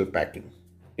 ഡയമെൻഷണൽ പാക്കിംഗ്.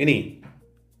 ഇനി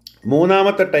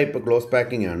മൂന്നാമത്തെ ടൈപ്പ് ക്ലോസ്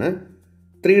പാക്കിംഗ് ആണ്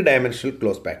 3 ഡയമെൻഷണൽ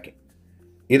ക്ലോസ് പാക്കിംഗ്.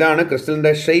 ഇതാണ്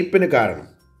ക്രിസ്റ്റലിൻ്റെ ഷേപ്പിന് കാരണം.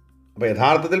 അപ്പോൾ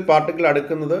യഥാർത്ഥത്തിൽ പാർട്ടിക്കിൾ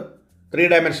അടുക്കുന്നത്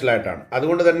 3 ഡയമെൻഷനിലായിട്ടാണ്.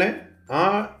 അതുകൊണ്ട് തന്നെ ആ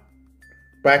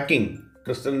പാക്കിംഗ്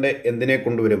ക്രിസ്റ്റലിൻ്റെ എന്തിനെ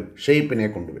കൊണ്ടുവരും? ഷേപ്പിനെ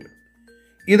കൊണ്ടുവരും.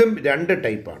 ഇതും 2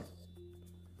 ടൈപ്പാണ്.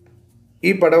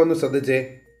 ഈ പടം ഒന്ന് ശ്രദ്ധിച്ചേ.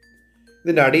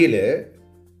 ഇതിൻ്റെ അടിയിൽ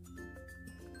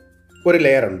ഒരു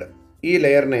ലെയറുണ്ട്. ഈ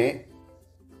ലെയറിനെ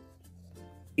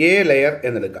എ ലെയർ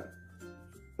എന്നെടുക്കാം.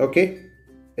 ഓക്കെ.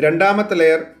 രണ്ടാമത്തെ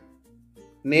ലെയർ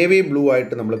നേവി ബ്ലൂ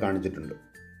ആയിട്ട് നമ്മൾ കാണിച്ചിട്ടുണ്ട്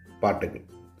പാർട്ടിക്കിൾ.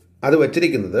 അത്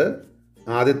വച്ചിരിക്കുന്നത്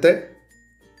ആദ്യത്തെ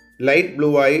ലൈറ്റ് ബ്ലൂ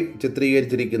ആയി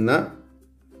ചിത്രീകരിച്ചിരിക്കുന്ന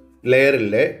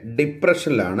ലെയറിലെ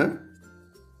ഡിപ്രഷനിലാണ്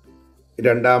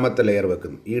രണ്ടാമത്തെ ലെയർ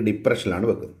വെക്കുന്നത്. ഈ ഡിപ്രഷനിലാണ്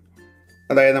വെക്കുന്നത്.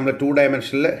 അതായത് നമ്മൾ 2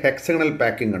 ഡയമെൻഷനിൽ ഹെക്സഗണൽ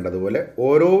പാക്കിംഗ് കണ്ടതുപോലെ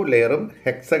ഓരോ ലെയറും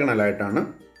ഹെക്സഗണലായിട്ടാണ്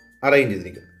അറേഞ്ച്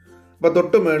ചെയ്തിരിക്കുന്നത്. അപ്പോൾ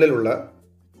തൊട്ട് മുകളിലുള്ള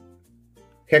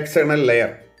ഹെക്സഗണൽ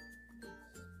ലെയർ,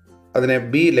 അതിനെ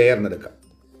ബി ലെയർ എന്നെടുക്കാം.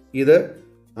 ഇത്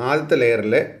ആദ്യത്തെ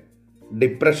ലെയറിലെ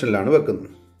ഡിപ്രഷനിലാണ്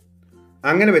വെക്കുന്നത്.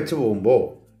 അങ്ങനെ വെച്ച് പോകുമ്പോൾ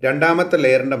രണ്ടാമത്തെ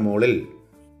ലെയറിൻ്റെ മുകളിൽ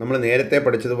നമ്മൾ നേരത്തെ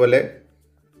പഠിച്ചതുപോലെ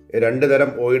 2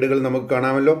 തരം ഓയിഡുകൾ നമുക്ക്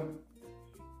കാണാമല്ലോ.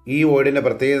 ഈ ഓയിഡിൻ്റെ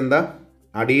പ്രത്യേകത എന്താ?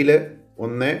 അടിയിൽ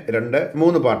 1 2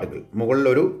 3 പാർട്ടിക്കിൾ,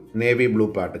 മുകളിലൊരു നേവി ബ്ലൂ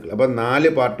പാർട്ടിക്കിൾ. അപ്പോൾ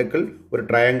 4 പാർട്ടിക്കിൾ ഒരു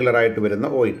ട്രയാങ്കുലറായിട്ട് വരുന്ന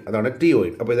ഓയിഡ്, അതാണ് ടി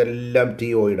ഓയിഡ്. അപ്പോൾ ഇതെല്ലാം ടി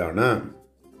ഓയിഡാണ്.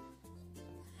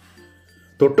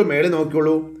 തൊട്ട് മേളിൽ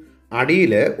നോക്കിയോളൂ.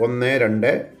 അടിയിൽ 1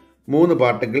 2 3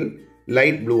 പാർട്ടിക്കിൾ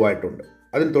ലൈറ്റ് ബ്ലൂ ആയിട്ടുണ്ട്.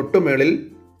 അതിന് തൊട്ട് മേളിൽ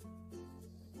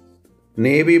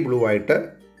നേവി ബ്ലൂ ആയിട്ട്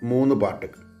 3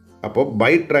 പാർട്ടിക്കിൾ. അപ്പോൾ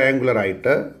ബൈ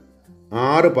ട്രയാങ്കുലറായിട്ട്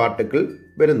 6 പാർട്ടിക്കിൾ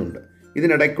വരുന്നുണ്ട്.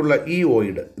 ഇതിനിടയ്ക്കുള്ള ഈ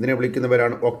ഓയിഡ്, ഇതിനെ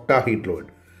വിളിക്കുന്നവരാണ് ഒക്ടാഹീഡ്രോയിഡ്.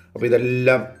 അപ്പോൾ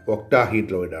ഇതെല്ലാം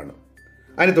ഒക്ടാഹീഡ്രോയിഡാണ്.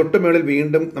 അതിന് തൊട്ട് മുകളിൽ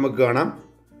വീണ്ടും നമുക്ക് കാണാം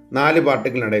 4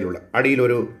 പാർട്ടിക്കിളിനിടയിലുള്ള,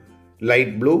 അടിയിലൊരു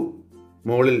ലൈറ്റ് ബ്ലൂ,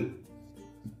 മുകളിൽ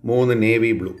 3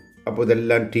 നേവി ബ്ലൂ. അപ്പോൾ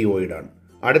ഇതെല്ലാം ടി ഓയിഡാണ്.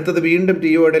 അടുത്തത് വീണ്ടും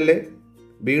ടി ഓയിഡല്ലേ,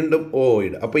 വീണ്ടും ഒ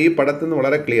ഓയിഡ്. അപ്പോൾ ഈ പടത്തിൽ നിന്ന്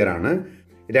വളരെ ക്ലിയറാണ്,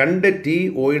 2 ടി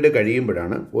ഓയിഡ്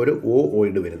കഴിയുമ്പോഴാണ് ഒരു ഒ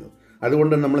ഓയിഡ് വരുന്നത്.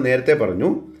 അതുകൊണ്ട് നമ്മൾ നേരത്തെ പറഞ്ഞു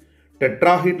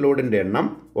ടെട്രാഹീഡ്രോയിഡിൻ്റെ എണ്ണം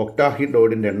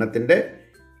ഒക്ടാഹീഡ്രോയിഡിൻ്റെ എണ്ണത്തിൻ്റെ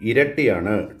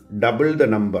ഇരട്ടിയാണ്. Double the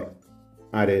number.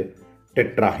 ആര്?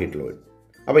 ടെട്രാഹീഡ്രോയിഡ്.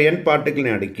 അപ്പോൾ n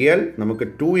പാർട്ടിക്കിളിനെ അടുക്കിയാൽ നമുക്ക്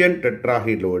 2n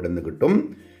ടെട്രാഹീഡ്രോയിഡ് എന്ന് കിട്ടും.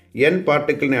 n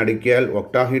പാർട്ടിക്കിളിനെ അടുക്കിയാൽ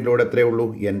ഒക്ടാഹീഡ്രോയിഡ് എത്രയേ ഉള്ളൂ?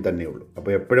 n തന്നെ ഉള്ളൂ.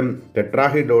 അപ്പോൾ എപ്പോഴും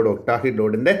ടെട്രാഹീഡ്രോയിഡ്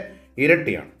ഒക്ടാഹീഡ്രോയിഡിൻ്റെ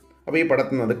ഇരട്ടിയാണ്. അപ്പോൾ ഈ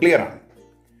പടത്തിൽ നിന്ന് അത് ക്ലിയറാണ്.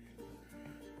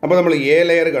 അപ്പോൾ നമ്മൾ എ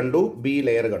ലെയർ കണ്ടു, ബി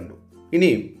ലെയർ കണ്ടു.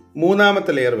 ഇനി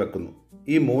മൂന്നാമത്തെ ലെയർ വെക്കുന്നു.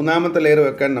 ഈ മൂന്നാമത്തെ ലെയർ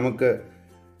വെക്കാൻ നമുക്ക്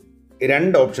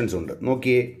 2 ഓപ്ഷൻസ് ഉണ്ട്.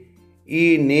 നോക്കിയേ, ഈ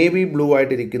നേവി ബ്ലൂ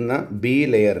ആയിട്ടിരിക്കുന്ന ബി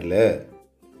ലെയറിൽ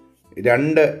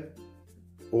 2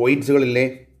 ഓയിഡ്സുകളില്ലേ?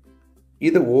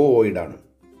 ഇത് ഒ ഓയിഡാണ്,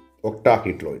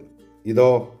 ഒക്ടാഹീഡ്രോയിഡ്. ഇതോ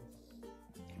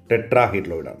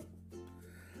ടെട്രാഹീഡ്രോയിഡാണ്.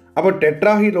 അപ്പോൾ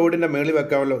ടെട്രാഹീഡ്രോയിഡിൻ്റെ മേളിൽ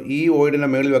വെക്കാമല്ലോ, ഈ ഓയിഡിൻ്റെ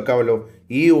മേളിൽ വെക്കാമല്ലോ.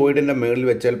 ഈ ഓയിഡിൻ്റെ മേളിൽ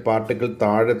വെച്ചാൽ പാർട്ടിക്കിൾ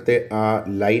താഴത്തെ ആ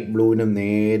ലൈറ്റ് ബ്ലൂവിന്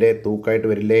നേരെ തൂക്കായിട്ട്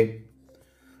വരില്ലേ?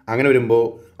 അങ്ങനെ വരുമ്പോൾ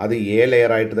അത് എ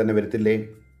ലെയറായിട്ട് തന്നെ വരത്തില്ലേ?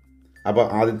 അപ്പോൾ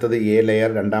ആദ്യത്തത് എ ലെയർ,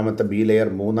 രണ്ടാമത്തെ ബി ലെയർ,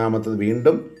 മൂന്നാമത്തത്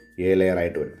വീണ്ടും എ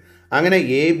ലെയറായിട്ട് വരും. അങ്ങനെ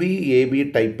എ ബി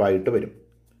ടൈപ്പായിട്ട് വരും.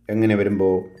 എങ്ങനെ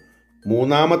വരുമ്പോൾ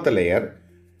മൂന്നാമത്തെ ലെയർ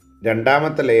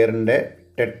രണ്ടാമത്തെ ലെയറിൻ്റെ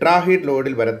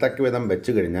ടെട്രാഹീഡ്രോയിഡിൽ വരത്തക്ക വിധം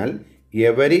വെച്ച് കഴിഞ്ഞാൽ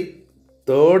every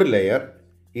third layer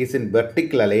is in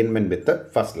vertical alignment with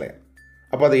first layer.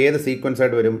 അപ്പോൾ അത് ഏത് സീക്വൻസ്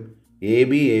ആയിട്ട് വരും? എ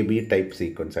ബി ടൈപ്പ്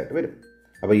സീക്വൻസ് ആയിട്ട് വരും.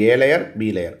 അപ്പോൾ എ ലെയർ ബി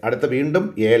ലെയർ, അടുത്ത വീണ്ടും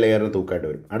എ ലെയറിന് തൂക്കായിട്ട്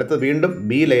വരും, അടുത്ത വീണ്ടും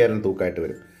ബി ലെയറിന് തൂക്കായിട്ട്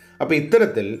വരും. അപ്പോൾ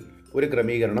ഇത്തരത്തിൽ ഒരു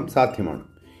ക്രമീകരണം സാധ്യമാണ്.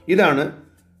 ഇതാണ്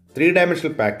 3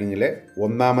 ഡയമെൻഷണൽ പാക്കിങ്ങിലെ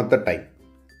ഒന്നാമത്തെ ടൈപ്പ്.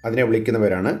 അതിനെ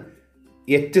വിളിക്കുന്നവരാണ്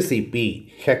HCP,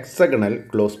 ഹെക്സഗണൽ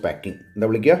ക്ലോസ് പാക്കിംഗ്. എന്താ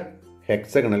വിളിക്കുക?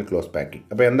 Hexagonal close packing.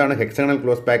 അപ്പോൾ എന്താണ് hexagonal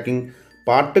close packing?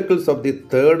 Particles of the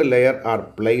third layer are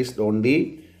placed on the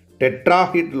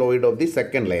tetrahedroid of the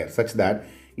second layer such that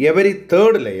every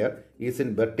third layer is in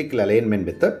vertical alignment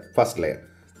with the first layer,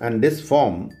 and this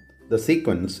form the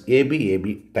sequence ABAB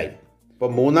type. ഇപ്പോൾ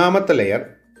മൂന്നാമത്തെ layer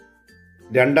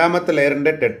രണ്ടാമത്തെ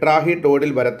ലെയറിൻ്റെ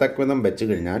ടെട്രാഹിഡ്രോയിഡിൽ വരത്തക്കവിധം വെച്ച്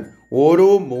കഴിഞ്ഞാൽ ഓരോ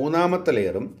മൂന്നാമത്തെ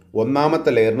ലെയറും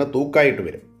ഒന്നാമത്തെ ലെയറിന് തൂക്കായിട്ട്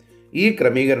വരും. ഈ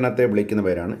ക്രമീകരണത്തെ വിളിക്കുന്ന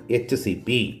പേരാണ് HCP.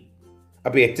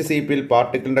 അപ്പോൾ HCPയിൽ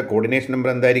പാർട്ടിക്കിളിൻ്റെ കോർഡിനേഷൻ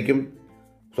നമ്പർ എന്തായിരിക്കും?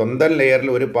 സ്വന്തം ലെയറിൽ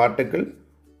ഒരു പാർട്ടിക്കിൾ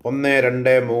 1,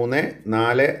 2, 3,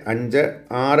 4, 5,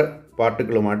 6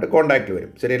 പാർട്ടിക്കിളുമായിട്ട് കോണ്ടാക്റ്റിൽ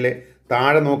വരും. ശരിയല്ലേ?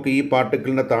 താഴെ നോക്കി, ഈ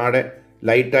പാർട്ടിക്കിളിൻ്റെ താഴെ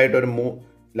ലൈറ്റായിട്ടൊരു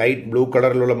ലൈറ്റ് ബ്ലൂ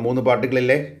കളറിലുള്ള 3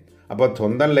 പാർട്ടിക്കിളില്ലേ? അപ്പോൾ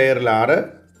സ്വന്തം ലെയറിൽ 6,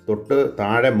 തൊട്ട്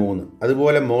താഴെ 3.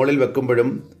 അതുപോലെ മുകളിൽ വെക്കുമ്പോഴും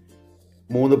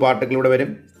 3 പാർട്ടിക്കിൾ ഇവിടെ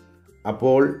വരും.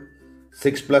 അപ്പോൾ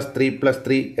 6 + 3 +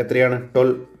 3 എത്രയാണ്?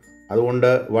 12. അതുകൊണ്ട്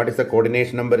what is the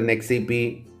coordination number in HCP?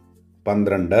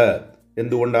 12.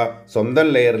 എന്തുകൊണ്ടാണ്? സ്വന്തം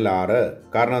ലെയറിൽ 6.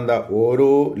 കാരണം എന്താ? ഓരോ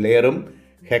ലെയറും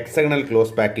ഹെക്സഗണൽ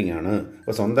ക്ലോസ് പാക്കിംഗ് ആണ്.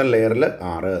 അപ്പോൾ സ്വന്തം ലെയറിൽ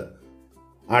 6,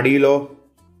 അടിയിലോ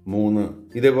 3,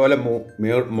 ഇതേപോലെ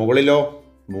മുകളിലോ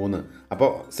 3.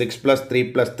 അപ്പോൾ 6 + 3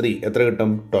 + 3 എത്ര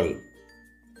കിട്ടും? 12.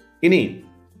 ഇനി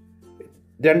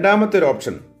രണ്ടാമത്തെ ഒരു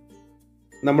ഓപ്ഷൻ,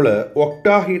 നമ്മൾ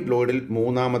ഒക്ടാഹീഡ്രോയിഡിൽ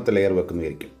മൂന്നാമത്തെ ലെയർ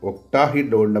വെക്കുന്നതായിരിക്കും.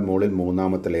 ഒക്ടാഹീഡ്രോയിഡിൻ്റെ മുകളിൽ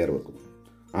മൂന്നാമത്തെ ലെയർ വെക്കും.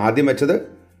 ആദ്യം വെച്ചത്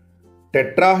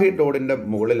ടെട്രാഹീഡ്രോയിഡിൻ്റെ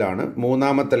മുകളിലാണ്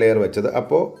മൂന്നാമത്തെ ലെയർ വെച്ചത്.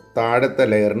 അപ്പോൾ താഴത്തെ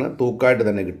ലെയറിന് തൂക്കായിട്ട്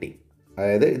തന്നെ കിട്ടി.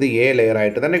 അതായത് ഇത് A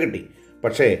ലെയറായിട്ട് തന്നെ കിട്ടി.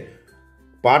 പക്ഷേ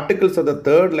particles of the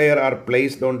third layer are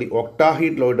placed on the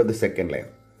ഒക്ടാഹീഡ്രോയിഡ് of the second layer.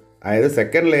 അതായത്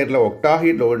സെക്കൻഡ് ലെയറിലെ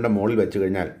ഒക്ടാഹീഡ്രോയിഡിൻ്റെ മുകളിൽ വെച്ച്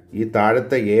കഴിഞ്ഞാൽ ഈ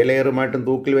താഴത്തെ A ലെയറുമായിട്ടും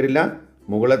തൂക്കിൽ വരില്ല,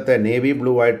 മുകളിലത്തെ നേവി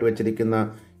ബ്ലൂ ആയിട്ട് വെച്ചിരിക്കുന്ന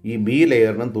ഈ B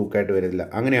ലെയറിനും തൂക്കായിട്ട് വരില്ല.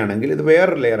 അങ്ങനെയാണെങ്കിൽ ഇത്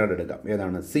വേറൊരു ലെയറായിട്ട് എടുക്കാം.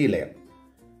 ഏതാണ്? C layer.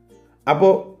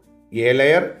 അപ്പോൾ A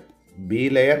layer, B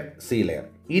layer, C layer.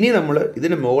 ഇനി നമ്മൾ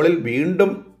ഇതിന് മുകളിൽ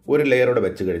വീണ്ടും ഒരു ലെയറോടെ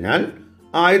വെച്ച് കഴിഞ്ഞാൽ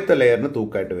ആദ്യത്തെ ലെയറിന്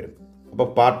തൂക്കായിട്ട് വരും. അപ്പോൾ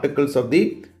particles of the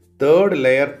third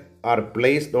layer are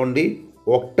placed on the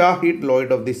octahedroid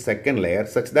of the second layer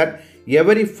such that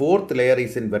every fourth layer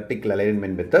is in vertical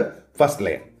alignment with the first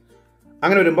layer.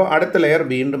 അങ്ങനെ വരുമ്പോൾ അടുത്ത ലെയർ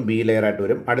വീണ്ടും B ലെയർ ആയിട്ട്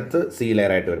വരും, അടുത്ത് C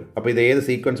ലെയർ ആയിട്ട് വരും. അപ്പോൾ ഇത് ഏത്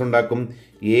സീക്വൻസ് ഉണ്ടാക്കും?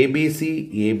 ABC,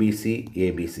 ABC,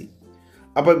 ABC.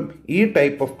 അപ്പം ഈ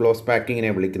type of close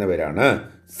പാക്കിങ്ങിനെ വിളിക്കുന്നവരാണ്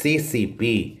CCP,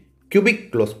 cubic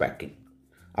close packing.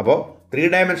 അപ്പോൾ 3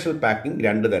 ഡയമെൻഷണൽ പാക്കിംഗ്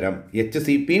 2 തരം,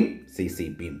 HCPയും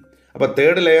CCPയും. അപ്പോൾ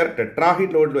തേർഡ് ലെയർ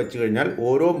ടെട്രാഹീഡ്രോയിഡിൽ വെച്ച് കഴിഞ്ഞാൽ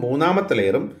ഓരോ മൂന്നാമത്തെ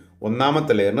ലെയറും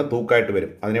ഒന്നാമത്തെ ലെയറിന് തൂക്കായിട്ട് വരും.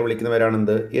 അതിനെ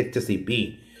വിളിക്കുന്നവരാണെന്ത്? HCP.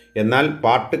 എന്നാൽ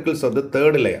particles of the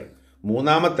third layer,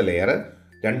 മൂന്നാമത്തെ ലെയർ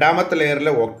രണ്ടാമത്തെ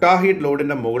ലെയറിലെ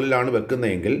ഒക്ടാഹീഡ്രോയിഡിൻ്റെ മുകളിലാണ്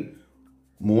വെക്കുന്നതെങ്കിൽ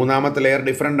മൂന്നാമത്തെ ലെയർ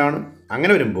ഡിഫറൻ്റ് ആണ്.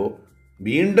 അങ്ങനെ വരുമ്പോൾ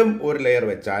വീണ്ടും ഒരു ലെയർ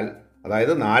വെച്ചാൽ,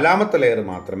 അതായത് നാലാമത്തെ ലെയർ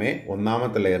മാത്രമേ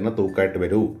ഒന്നാമത്തെ ലെയറിന് തൂക്കായിട്ട്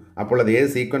വരൂ. അപ്പോൾ അത് ഏത്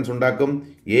സീക്വൻസ് ഉണ്ടാക്കും?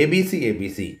 ABC,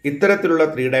 ABC. ഇത്തരത്തിലുള്ള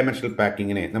 3 ഡയമെൻഷണൽ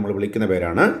പാക്കിങ്ങിനെ നമ്മൾ വിളിക്കുന്ന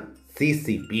പേരാണ്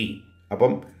CCP.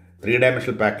 അപ്പം 3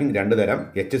 ഡയമെൻഷണൽ പാക്കിംഗ് 2 തരം,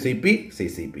 HCP,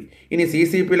 CCP. ഇനി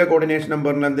CCPയിലെ കോർഡിനേഷൻ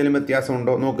നമ്പറിൽ എന്തെങ്കിലും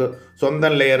വ്യത്യാസമുണ്ടോ? നോക്ക്,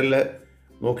 സ്വന്തം ലെയറിൽ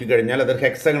നോക്കിക്കഴിഞ്ഞാൽ അത്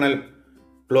ഹെക്സഗണൽ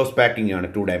ക്ലോസ് പാക്കിംഗ് ആണ്,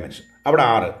 2 ഡയമെൻഷൻ. അവിടെ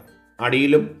 6,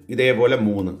 അടിയിലും ഇതേപോലെ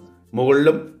 3,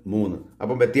 മുകളിലും 3.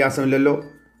 അപ്പം വ്യത്യാസമില്ലല്ലോ.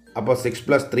 അപ്പോൾ 6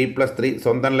 + 3 + 3,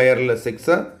 സ്വന്തം ലെയറിൽ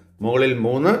 6, മുകളിൽ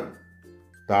 3,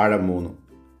 താഴെ 3.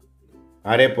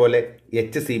 ആരെപ്പോലെ?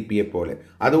 HCPയെ പോലെ.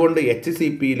 അതുകൊണ്ട്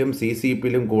HCPയിലും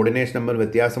CCPയിലും കോർഡിനേഷൻ നമ്പർ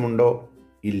വ്യത്യാസമുണ്ടോ?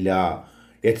 ഇല്ല.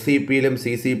 HCPയിലും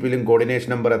CCPയിലും കോർഡിനേഷൻ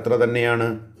നമ്പർ എത്ര തന്നെയാണ്?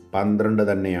 12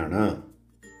 തന്നെയാണ്.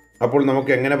 അപ്പോൾ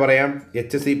നമുക്ക് എങ്ങനെ പറയാം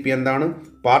HCP എന്താണ്?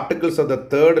 Particles of the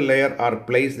third layer are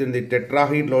placed in the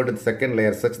ടെട്രാഹീഡ്രോയിഡ് second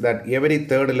layer such that every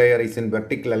third layer is in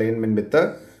vertical alignment with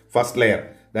first layer,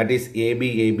 that is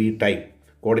ABAB type.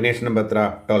 Coordination number എത്ര?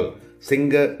 12.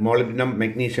 Zinc, molybdenum,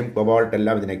 magnesium, cobalt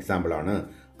എല്ലാം ഇതിന് എക്സാമ്പിളാണ്.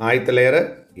 ആദ്യത്തെ layer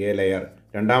A layer,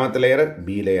 രണ്ടാമത്തെ layer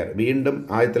B layer, വീണ്ടും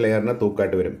ആദ്യത്തെ ലെയറിന്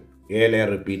തൂക്കായിട്ട് വരും. A layer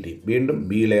repeat ചെയ്യും, വീണ്ടും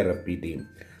B ലെയർ റിപ്പീറ്റ് ചെയ്യും.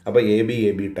 അപ്പോൾ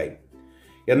ABAB ടൈപ്പ്.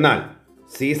 എന്നാൽ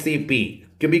CCP,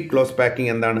 ക്യൂബിക് ക്ലോസ്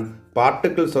പാക്കിംഗ് എന്താണ്?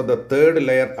 Particles of the third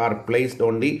layer are placed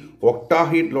on the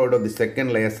octahedroid of the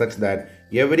second layer such that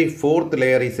every fourth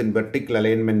layer is in vertical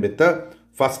alignment with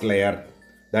first layer,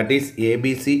 that is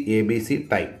ABC, ABC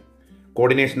type.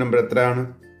 Coordination number എത്രയാണ്?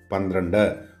 12.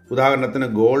 ഉദാഹരണത്തിന്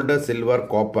gold, silver,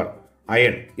 copper,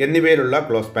 iron എന്നിവയിലുള്ള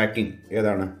close packing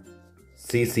ഏതാണ്?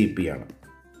 CCP ആണ്.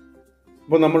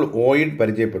 അപ്പോൾ നമ്മൾ ഓയിഡ്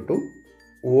പരിചയപ്പെട്ടു.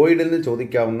 ഓയിഡിൽ നിന്ന്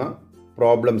ചോദിക്കാവുന്ന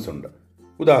problems ഉണ്ട്.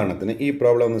 ഉദാഹരണത്തിന് ഈ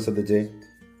പ്രോബ്ലം ഒന്ന് ശ്രദ്ധിച്ചേ.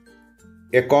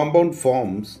 A compound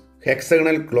forms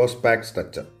hexagonal close pack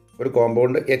structure. ഒരു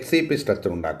കോമ്പൗണ്ട് HCP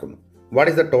സ്ട്രക്ചർ ഉണ്ടാക്കുന്നു. What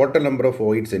is the total number of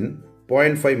ഓയിഡ്സ് in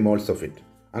 0.5 moles of it?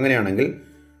 അങ്ങനെയാണെങ്കിൽ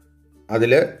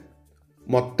അതിൽ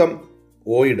മൊത്തം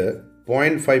ഓയിഡ്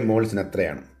 0.5 മോൾസിന്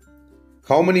എത്രയാണ്?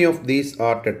 How many of these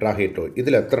are ടെട്രാഹീഡ്രോയിഡ്?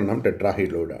 ഇതിൽ എത്ര എണ്ണം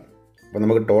ടെട്രാഹീഡ്രോയിഡാണ്? അപ്പോൾ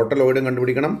നമുക്ക് ടോട്ടൽ ഓയിഡും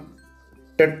കണ്ടുപിടിക്കണം,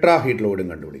 ടെട്രാഹീഡ്രോയിഡും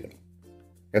കണ്ടുപിടിക്കണം.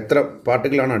 എത്ര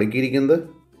പാർട്ടിക്കിളാണ് അടുക്കിയിരിക്കുന്നത്?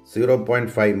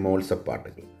 0.5 മോൾസ് ഓഫ്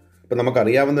പാർട്ടിക്കിൾ. അപ്പോൾ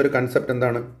നമുക്കറിയാവുന്ന ഒരു കൺസെപ്റ്റ്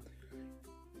എന്താണ്?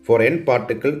 Four n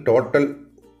particle total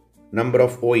number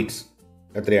of ഓയിഡ്സ്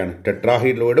എത്രയാണ്?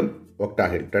 ടെട്രാഹീഡ്രോയിഡും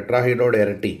ഒക്ടാഹീഡ്. ടെട്രാഹീഡ്രോയിഡ്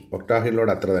ഇരട്ടി,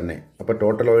 ഒക്ടാഹീഡ്രോയിഡ് അത്ര തന്നെ. അപ്പോൾ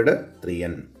ടോട്ടൽ ഓയിഡ്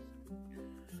 3n.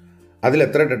 അതിൽ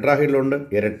എത്ര ടെട്രാഹീഡ്രോയിഡ്?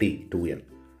 ഇരട്ടി 2n.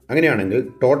 അങ്ങനെയാണെങ്കിൽ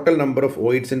total number of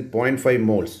ഓയിഡ്സ് in 0.5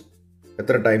 moles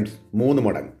എത്ര ടൈംസ്? 3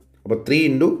 മടങ്ങ്. അപ്പോൾ 3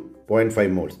 ×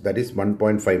 0.5 മോൾസ്, ദാറ്റ് ഈസ്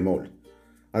 1.5 മോൾ.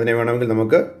 അതിനെ വേണമെങ്കിൽ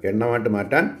നമുക്ക് എണ്ണമായിട്ട്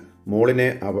മാറ്റാൻ മോളിനെ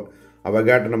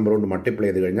അവഗാഡ്രോ നമ്പർ കൊണ്ട് മൾട്ടിപ്ലൈ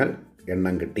ചെയ്ത് കഴിഞ്ഞാൽ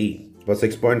എണ്ണം കിട്ടി. അപ്പോൾ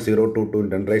 6.022 ×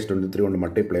 10⁻23 കൊണ്ട്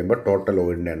മൾട്ടിപ്ലൈ ചെയ്യുമ്പോൾ ടോട്ടൽ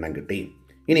ഓയിഡിൻ്റെ എണ്ണം കിട്ടി.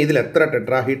 ഇനി ഇതിൽ എത്ര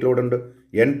ടെട്രാഹീഡ്രോയിഡ് ഉണ്ട്?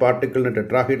 n പാർട്ടിക്കിളിന്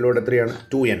ടെട്രാഹീഡ്രോയിഡ് എത്രയാണ്?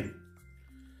 2n.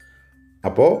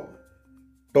 അപ്പോൾ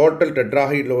ടോട്ടൽ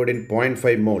ടെട്രാഹീഡ്രോയിഡ് ഇൻ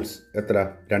 0.5 മോൾസ് എത്ര?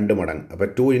 2 മടങ്ങ്. അപ്പോൾ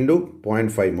 2 ×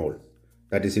 0.5 മോൾ,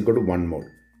 ദാറ്റ് ഈസ് ഈക്വൽ ടു 1 മോൾ.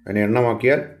 അതിനെ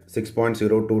എണ്ണമാക്കിയാൽ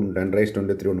 6.02 ×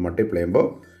 10⁻23 കൊണ്ട് മൾട്ടിപ്ലൈ ചെയ്യുമ്പോൾ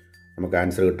നമുക്ക്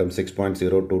ആൻസർ കിട്ടും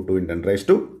 6.022 ×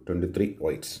 10⁻23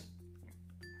 ഓയിഡ്സ്.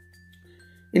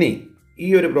 ഇനി ഈ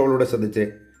ഒരു പ്രോബ്ലം ശ്രദ്ധിച്ച്,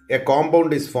 A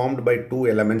compound is formed by 2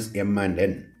 elements m and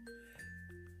n.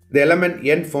 The element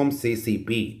n forms CCP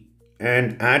and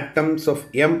atoms of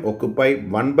m occupy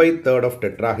 1/3 of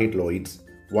tetrahedroids.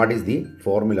 What is the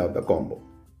formula of the compound?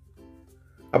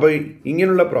 അപ്പോൾ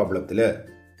ഇങ്ങനെയുള്ള പ്രോബ്ലത്തിൽ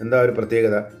എന്താ ഒരു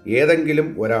പ്രത്യേകത? ഏതെങ്കിലും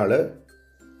ഒരാൾ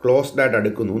ക്ലോസ്ഡ് ആയിട്ട്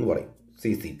അടുക്കുന്നു എന്ന് പറയും,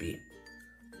 CCP.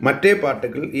 മറ്റേ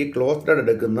പാർട്ടിക്കിൾ ഈ ക്ലോസ്ഡ് ആയിട്ട്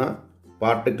എടുക്കുന്ന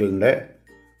പാർട്ടിക്കിളിൻ്റെ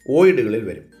ഓയിഡുകളിൽ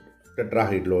വരും.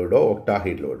 ടെട്രാഹീഡ്രോയിഡോ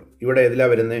ഒക്ടാഹീഡ്രോയിഡോ. ഇവിടെ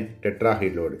ഏതിലാണ് വരുന്നത്?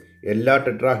 ടെട്രാഹീഡ്രോയിഡ്. എല്ലാ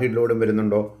ടെട്രാഹീഡ്രോയിഡും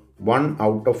വരുന്നുണ്ടോ? 1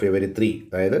 out of every 3,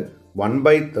 അതായത്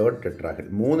 1/3 ടെട്രാഹീഡ്.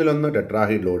 3/1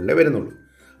 ടെട്രാഹീഡ്രോയിഡിലേ വരുന്നുള്ളൂ.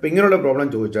 അപ്പോൾ ഇങ്ങനെയുള്ള പ്രോബ്ലം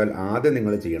ചോദിച്ചാൽ ആദ്യം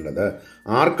നിങ്ങൾ ചെയ്യേണ്ടത്,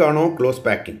 ആർക്കാണോ ക്ലോസ്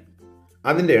പാക്കിംഗ്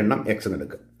അതിൻ്റെ എണ്ണം x എന്ന്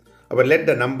എടുക്കുക. അപ്പോൾ let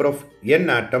the number of n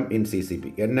atom in CCP.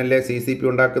 n അല്ലേ CCP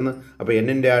ഉണ്ടാക്കുന്നത്. അപ്പോൾ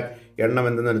n-ൻ്റെ എണ്ണം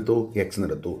എന്തെന്നെടുത്തു? x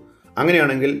എന്നെടുത്തു.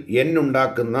 അങ്ങനെയാണെങ്കിൽ n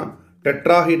ഉണ്ടാക്കുന്ന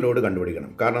ടെട്രാഹീഡ്രോയിഡ്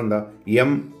കണ്ടുപിടിക്കണം. കാരണം എന്താ?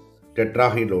 m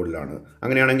ടെട്രാഹീഡ്രോയിഡിലാണ്.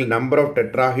 അങ്ങനെയാണെങ്കിൽ number of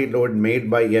ടെട്രാഹീഡ്രോയിഡ് made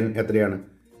by n എത്രയാണ്?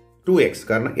 2x.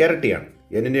 കാരണം ഇരട്ടിയാണ്.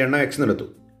 n-ൻ്റെ എണ്ണം x എന്നെടുത്തു.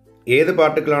 ഏത്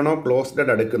പാർട്ടിക്കിളാണോ ക്ലോസ്ഡ്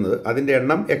ആയിട്ട് അടുക്കുന്നത് അതിൻ്റെ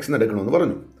എണ്ണം x എന്നെടുക്കണമെന്ന്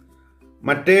പറഞ്ഞു.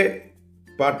 മറ്റേ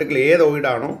പാർട്ടിക്കിൾ ഏത്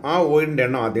ഓയിഡാണോ ആ ഓയിഡിൻ്റെ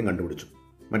എണ്ണം ആദ്യം കണ്ടുപിടിച്ചു.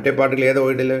 മറ്റേ പാർട്ടിക്കിൾ ഏത്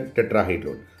ഓയിഡിൽ?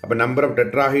 ടെട്രാഹീഡ്രോയിഡ്. അപ്പോൾ number of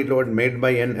ടെട്രാഹീഡ്രോയിഡ് made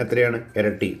by n എത്രയാണ്?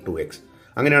 ഇരട്ടി 2x.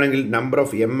 അങ്ങനെയാണെങ്കിൽ നമ്പർ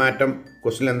ഓഫ് m ആറ്റം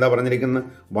ക്വസ്റ്റിനിൽ എന്താ പറഞ്ഞിരിക്കുന്നത്?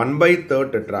 1/3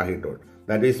 ടെട്രാഹീഡ്രോയിഡ്,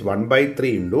 ദാറ്റ് ഈസ്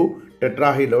 1/3 ×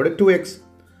 ടെട്രാഹീഡ്രോയിഡ് 2x.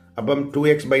 അപ്പം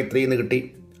 2x/3 എന്ന് കിട്ടി.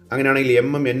 അങ്ങനെയാണെങ്കിൽ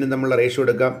m-ഉം n-ഉം തമ്മിലുള്ള റേഷ്യോ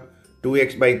എടുക്കാം.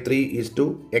 2x/3 =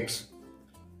 x.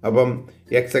 അപ്പം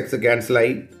x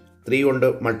ക്യാൻസലായി. 3 കൊണ്ട്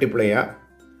മൾട്ടിപ്ലൈ ചെയ്യുക.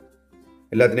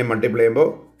 എല്ലാത്തിനെയും മൾട്ടിപ്ലൈ ചെയ്യുമ്പോൾ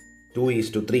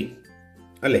 2:3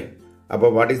 അല്ലേ? അപ്പോൾ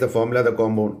what is the formula of the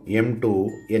compound?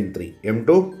 M2n3.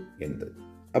 M2n3.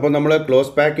 അപ്പോൾ നമ്മൾ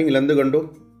ക്ലോസ് പാക്കിങ്ങിൽ എന്ത് കണ്ടു?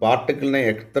 പാർട്ടിക്കിളിനെ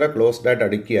എത്ര ക്ലോസ്ഡ് ആയിട്ട്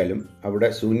അടുക്കിയാലും അവിടെ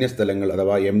ശൂന്യസ്ഥലങ്ങൾ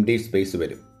അഥവാ empty സ്പേസ്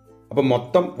വരും. അപ്പോൾ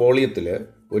മൊത്തം വോളിയത്തിൽ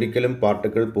ഒരിക്കലും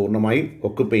പാർട്ടിക്കിൾ പൂർണ്ണമായി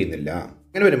ഒക്കുപ്പൈ ചെയ്യുന്നില്ല.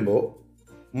 അങ്ങനെ വരുമ്പോൾ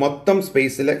മൊത്തം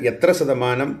സ്പേസിൽ എത്ര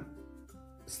ശതമാനം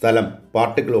സ്ഥലം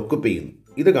പാർട്ടിക്കിൾ ഒക്കുപ്പൈ ചെയ്യുന്നു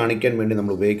ഇത് കാണിക്കാൻ വേണ്ടി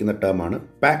നമ്മൾ ഉപയോഗിക്കുന്ന ടേമാണ്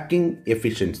പാക്കിംഗ്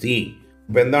എഫിഷ്യൻസി.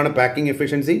 അപ്പോൾ എന്താണ് പാക്കിംഗ്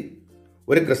എഫിഷ്യൻസി?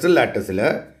 ഒരു ക്രിസ്റ്റൽ ലാറ്റസിൽ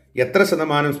എത്ര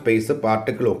ശതമാനം സ്പേസ്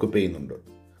പാർട്ടിക്കിൾ ഒക്കുപ്പൈ ചെയ്യുന്നുണ്ട്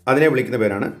അതിനെ വിളിക്കുന്ന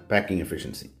പേരാണ് പാക്കിംഗ്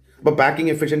എഫിഷ്യൻസി. അപ്പോൾ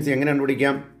പാക്കിംഗ് എഫിഷ്യൻസി എങ്ങനെ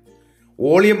കണ്ടുപിടിക്കാം?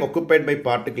 Volume occupied by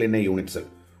particle in A unit cell.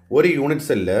 ഒരു യൂണിറ്റ്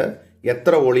സെല്ല്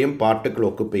എത്ര വോളിയം പാർട്ടിക്കിൾ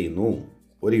ഒക്കുപ്പൈ ചെയ്യുന്നു?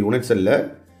 ഒരു യൂണിറ്റ് സെല്ല്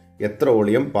എത്ര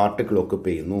വോളിയം പാർട്ടിക്കിൾ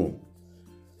ഒക്കുപ്പൈ ചെയ്യുന്നു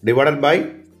divided by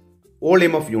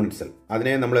volume of unit cell.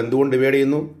 അതിനെ നമ്മൾ എന്തുകൊണ്ട് ഡിവൈഡ്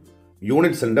ചെയ്യുന്നു?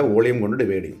 യൂണിറ്റ് സെല്ലിൻ്റെ വോളിയം കൊണ്ട്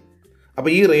ഡിവൈഡ് ചെയ്യും.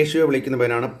 അപ്പോൾ ഈ റേഷ്യോ വിളിക്കുന്ന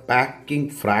പേരാണ്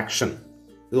പാക്കിംഗ് ഫ്രാക്ഷൻ.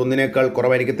 ഇത് ഒന്നിനേക്കാൾ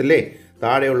കുറവായിരിക്കത്തില്ലേ?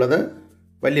 താഴെയുള്ളത്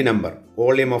വലിയ number,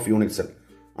 volume of unit cell.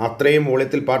 അത്രയും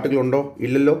വോളിയത്തിൽ പാർട്ടിക്കിൾ ഉണ്ടോ?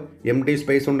 ഇല്ലല്ലോ. empty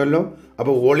സ്പേസ് ഉണ്ടല്ലോ.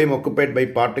 അപ്പോൾ volume occupied by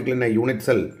particle in A unit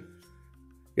cell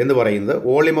എന്ന് പറയുന്നത്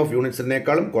വോളിയം ഓഫ് യൂണിറ്റ്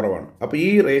സെല്ലിനേക്കാളും കുറവാണ്. അപ്പോൾ ഈ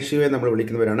റേഷ്യോയെ നമ്മൾ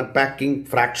വിളിക്കുന്നവരാണ് പാക്കിംഗ്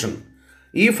ഫ്രാക്ഷൻ.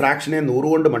 ഈ ഫ്രാക്ഷനെ 100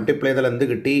 കൊണ്ട് മൾട്ടിപ്ലൈ ചെയ്താൽ എന്ത്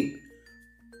കിട്ടി?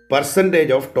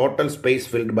 Percentage of total space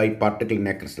filled by particle in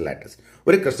A crystal latus.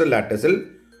 ഒരു ക്രിസ്റ്റൽ ലാറ്റസിൽ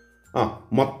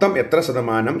മൊത്തം എത്ര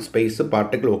ശതമാനം സ്പേസ്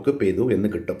പാർട്ടിക്കിൾ ഒക്കുപ്പൈ ചെയ്തു എന്ന്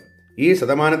കിട്ടും. ഈ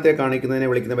ശതമാനത്തെ കാണിക്കുന്നതിനെ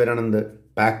വിളിക്കുന്ന പേരാണ് എന്ത്?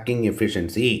 Packing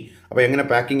efficiency. അപ്പോൾ എങ്ങനെ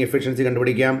പാക്കിംഗ് എഫിഷ്യൻസി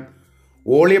കണ്ടുപിടിക്കാം?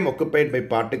 Volume occupied by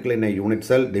particle in A unit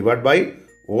cell divide by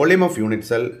volume of unit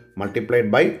cell multiplied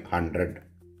by 100.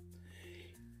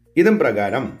 ഇതും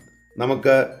പ്രകാരം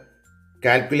നമുക്ക്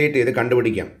കാൽക്കുലേറ്റ് ചെയ്ത്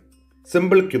കണ്ടുപിടിക്കാം.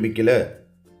 സിമ്പിൾ ക്യൂബിക്കിൽ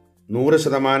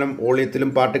 100% വോളിയത്തിലും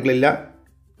പാർട്ടിക്കിളില്ല.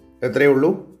 എത്രയേ ഉള്ളൂ?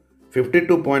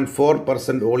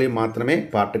 52.4% വോളിയം മാത്രമേ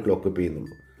പാർട്ടിക്കിൾ ഒക്കുപ്പ്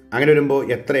ചെയ്യുന്നുള്ളൂ. അങ്ങനെ വരുമ്പോൾ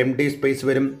എത്ര എം ടി സ്പേസ്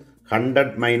വരും?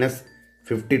 100 മൈനസ്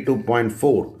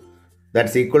 52.4,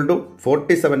 ദാറ്റ്സ് ഈക്വൽ ടു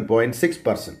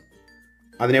 47.6%.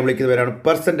 അതിനെ വിളിക്കുന്നവരാണ്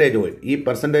പെർസെൻറ്റേജ് ഓയിൽ. ഈ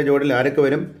പെർസെൻറ്റേജ് ഓയിലിൽ ആരൊക്കെ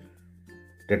വരും?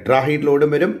 ടെട്രാഹീഡ് ലോഡും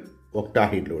വരും,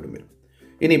 ഒക്ടാഹീഡ് ലോഡും വരും.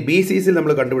 ഇനി BCC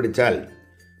നമ്മൾ കണ്ടുപിടിച്ചാൽ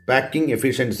പാക്കിംഗ്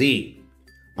എഫിഷ്യൻസി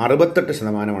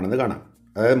 68% കാണാം.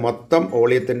 അതായത് മൊത്തം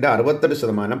വോളിയത്തിൻ്റെ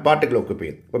 68% പാർട്ടിക്കിൾ ഒക്കുപ്പ്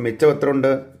ചെയ്യുന്നു. അപ്പോൾ മിച്ചം എത്ര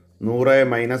ഉണ്ട്? 100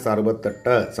 മൈനസ്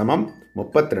 68 സമം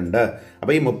 32.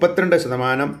 അപ്പോൾ ഈ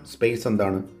 32% സ്പേസ്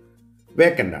എന്താണ്?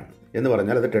 വേക്കൻ്റാണ്. എന്ന്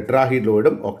പറഞ്ഞാൽ അത് ടെട്രാഹീഡ്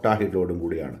ലോഡും ഒക്ടാഹീഡ് ലോഡും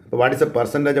കൂടിയാണ്. അപ്പോൾ what is A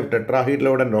percentage of ടെട്രാഹീഡ്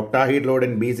load and ഒക്ടാഹീഡ് load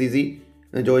in BCC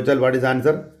എന്ന് ചോദിച്ചാൽ വാട്ട് ഇസ്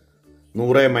ആൻസർ?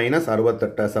 100 മൈനസ്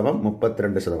 68 സമം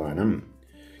 32%.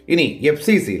 ഇനി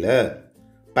FCCയിൽ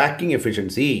പാക്കിംഗ്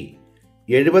എഫിഷ്യൻസി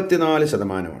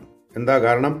 74%. എന്താ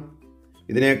കാരണം?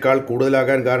 ഇതിനേക്കാൾ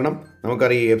കൂടുതലാകാൻ കാരണം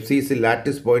നമുക്കറിയാം FCC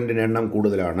ലാറ്റിസ് പോയിൻറ്റിൻ്റെ എണ്ണം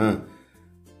കൂടുതലാണ്.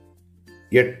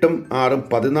 8ഉം 6ഉം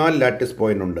 14 ലാറ്റിസ്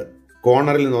പോയിൻ്റ് ഉണ്ട്.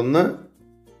 കോർണറിൽ നിന്ന് 1,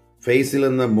 ഫേസിൽ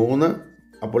നിന്ന് 3,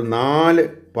 അപ്പോൾ 4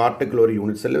 പാർട്ടിക്കിൾ ഒരു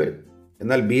യൂണിറ്റ് സെല്ല് വരും.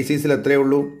 എന്നാൽ BCCയിൽ എത്രയേ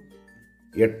ഉള്ളൂ?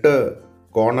 8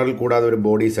 കോർണറിൽ കൂടാതെ ഒരു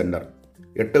ബോഡി സെൻറ്റർ,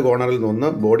 8 കോർണറിൽ നിന്ന്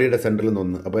 1, ബോഡിയുടെ സെൻറ്ററിൽ നിന്ന്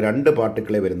 1, അപ്പോൾ 2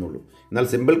 പാർട്ടിക്കിളേ വരുന്നുള്ളൂ. എന്നാൽ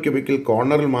സിമ്പിൾ ക്യൂബിക്കിൽ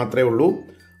കോർണറിൽ മാത്രമേ ഉള്ളൂ,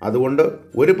 അതുകൊണ്ട്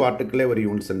ഒരു പാർട്ടിക്കിളേ ഒരു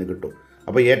യൂണിറ്റ് സെല്ലിന് കിട്ടും.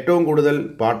 അപ്പോൾ ഏറ്റവും കൂടുതൽ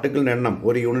പാർട്ടിക്കിളിൻ്റെ എണ്ണം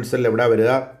ഒരു യൂണിറ്റ് സെല്ലിൽ എവിടെ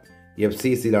വരിക?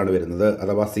 FCCയിലാണ് വരുന്നത്,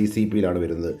 അഥവാ CCPയിലാണ്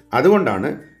വരുന്നത്. അതുകൊണ്ടാണ്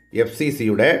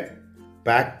FCCയുടെ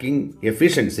പാക്കിംഗ്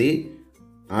എഫിഷ്യൻസി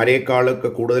ആരേക്കാളൊക്കെ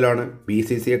കൂടുതലാണ്?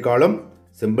 BCCയെക്കാളും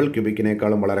സിമ്പിൾ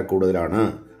ക്യൂബിക്കിനേക്കാളും വളരെ കൂടുതലാണ്.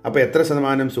 അപ്പോൾ എത്ര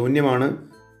ശതമാനം ശൂന്യമാണ്?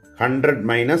 100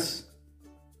 മൈനസ്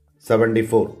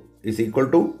 74 ഈസ് ഈക്വൽ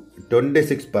ടു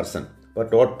 26%. അപ്പോൾ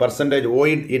total percentage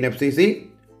void in FCC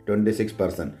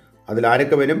 26%. അതിൽ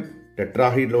ആരൊക്കെ വരും?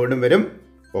 ടെട്രാഹീഡ് ലോഡും വരും,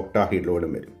 ഒക്ടാഹീഡ്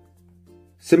ലോഡും വരും.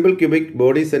 Simple cubic,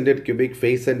 body centered cubic,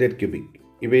 face centered cubic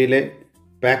ഇവയിലെ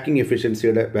packing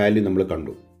എഫിഷ്യൻസിയുടെ value നമ്മൾ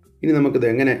കണ്ടു. ഇനി നമുക്കിത്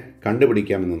എങ്ങനെ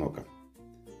കണ്ടുപിടിക്കാമെന്ന് നോക്കാം.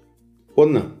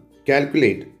 1.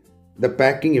 Calculate the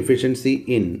packing efficiency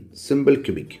in simple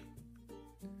cubic.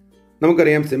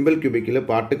 നമുക്കറിയാം simple ക്യൂബിക്കിൽ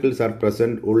particles are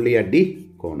present only at the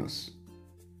corners.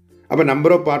 അപ്പോൾ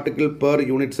number of particle per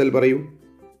unit cell പറയൂ.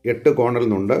 8 കോർണറിൽ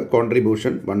നിന്നുണ്ട്,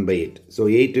 contribution 1/8. So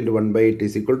 8 × 1/8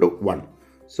 is equal to 1.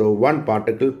 So 1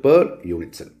 particle per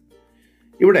unit cell.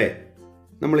 ഇവിടെ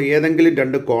നമ്മൾ ഏതെങ്കിലും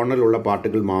 2 കോർണറിലുള്ള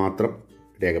particle മാത്രം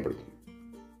രേഖപ്പെടുത്തും.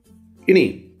 ഇനി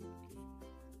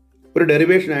ഒരു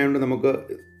ഡെറിവേഷൻ ആയതുകൊണ്ട് നമുക്ക്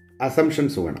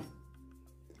അസംഷൻസ് വേണം.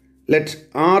 Let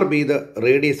R B the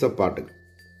radius of particle.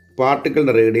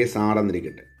 പാർട്ടിക്കിളിൻ്റെ radius R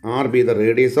എന്നിരിക്കട്ടെ. R B the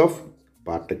radius of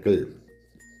particle.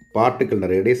 പാർട്ടിക്കിളിൻ്റെ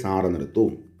radius R എന്നെടുത്തു.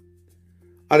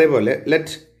 അതേപോലെ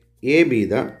let A B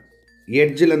the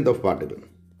edge length of particle.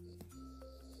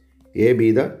 A B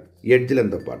the edge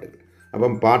length of particle.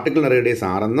 അപ്പം പാർട്ടിക്കിളിൻ്റെ radius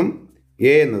R എന്നും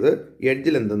A എന്നത്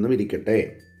edge length എന്നും ഇരിക്കട്ടെ.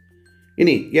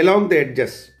 ഇനി along the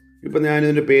edges, ഇപ്പം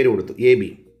ഞാനിതിൻ്റെ പേര് കൊടുത്തു AB.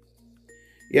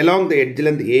 Along the edge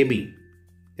length AB,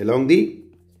 along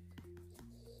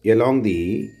the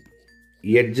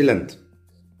edge length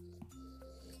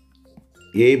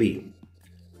AB.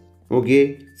 നോക്കിയേ,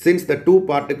 since the 2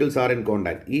 particles are in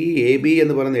contact. ഈ AB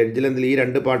എന്ന് പറയുന്ന എഡ്ജ് ലെങ്തിൽ ഈ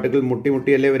 2 പാർട്ടിക്കിൾ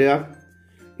മുട്ടിയല്ലേ വരിക?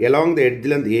 Along the edge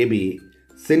length AB,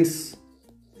 since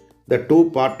the 2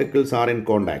 particles are in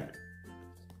contact.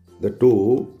 The 2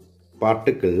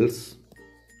 particles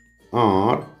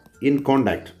are in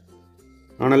contact.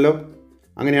 ആണല്ലോ.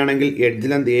 അങ്ങനെയാണെങ്കിൽ edge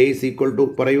length A is equal to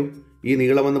പറയൂ. ഈ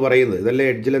നീളമെന്ന് പറയുന്നത് ഇതല്ലേ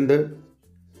എഡ്ജ് ലെങ്ത്?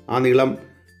 ആ നീളം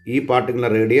ഈ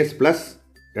പാർട്ടിക്കിളിൻ്റെ റേഡിയസ് പ്ലസ്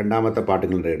രണ്ടാമത്തെ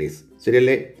പാർട്ടിക്കിളിൻ്റെ റേഡിയസ്,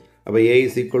 ശരിയല്ലേ? അപ്പോൾ A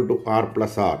is equal to R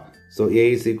plus R. So A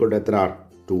is equal to എത്ര?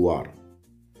 2R.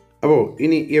 അപ്പോൾ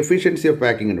ഇനി എഫിഷ്യൻസി ഓഫ്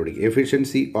പാക്കിംഗ് കണ്ടുപിടിക്കുക.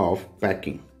 Efficiency of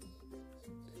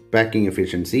packing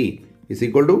efficiency is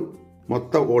equal to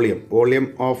മൊത്തം വോളിയം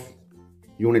ഓഫ്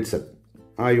യൂണിറ്റ് സെൽ.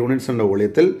 ആ യൂണിറ്റ് സെല്ലിൻ്റെ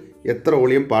വോളിയത്തിൽ എത്ര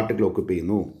വോളിയം പാർട്ടിക്കിൾ ഒക്കുപ്പ്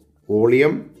ചെയ്യുന്നു?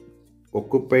 Volume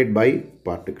occupied by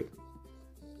particle.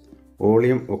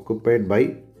 Volume occupied by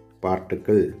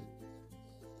particle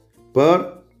per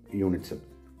unit cell.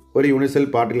 ഒരു യൂണിറ്റ് സെൽ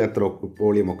പാർട്ടിക്കിൾ എത്ര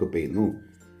volume ഒക്കുപ്പ് ചെയ്യുന്നു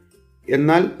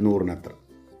എന്നാൽ 100-ന് എത്ര.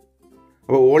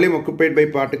 അപ്പോൾ volume occupied by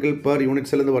particle per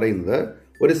unit cell എന്ന് പറയുന്നത്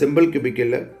ഒരു സിമ്പിൾ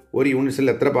ക്യൂബിക്കിൽ ഒരു യൂണിറ്റ്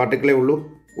സെൽ എത്ര പാർട്ടിക്കിളേ ഉള്ളൂ?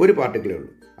 ഒരു പാർട്ടിക്കിളേ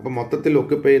ഉള്ളൂ. അപ്പോൾ മൊത്തത്തിൽ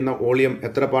ഒക്കുപ്പ് ചെയ്യുന്ന വോളിയം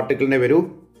എത്ര പാർട്ടിക്കിളിനെ വരൂ?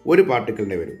 ഒരു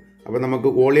പാർട്ടിക്കിളിനെ വരൂ. അപ്പോൾ നമുക്ക്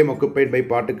volume occupied by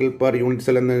particle per unit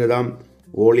cell എന്ന് എഴുതാം.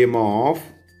 Volume of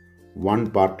 1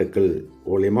 particle,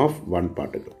 volume of 1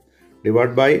 particle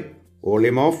divide by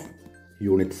volume of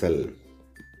unit cell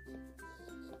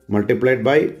multiplied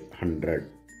by 100.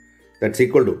 That's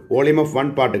equal to volume of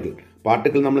 1 particle.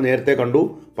 Particle നമ്മൾ നേരത്തെ കണ്ടു,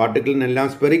 പാർട്ടിക്കിളിനെല്ലാം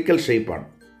സ്പെറിക്കൽ ഷേപ്പാണ്.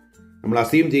 നമ്മൾ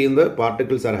അസ്യൂം ചെയ്യുന്നത്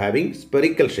particles are having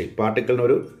spherical shape.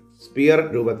 പാർട്ടിക്കിളിനൊരു sphere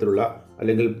രൂപത്തിലുള്ള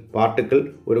അല്ലെങ്കിൽ പാർട്ടിക്കിൾ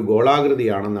ഒരു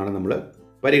ഗോളാകൃതിയാണെന്നാണ് നമ്മൾ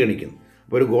പരിഗണിക്കുന്നത്.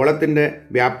 അപ്പോൾ ഒരു ഗോളത്തിൻ്റെ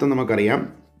വ്യാപ്തം നമുക്കറിയാം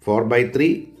 4/3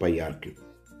 πr3.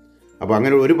 അപ്പോൾ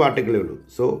അങ്ങനെ ഒരു പാർട്ടിക്കിളേ ഉള്ളൂ.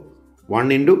 So 1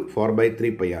 ×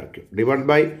 4/3 πr3 divide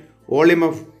by volume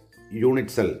of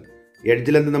unit cell.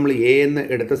 Edge length നമ്മൾ എ എന്ന്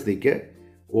എടുത്ത സ്ഥിതിക്ക്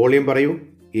വോളിയം പറയൂ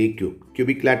A3.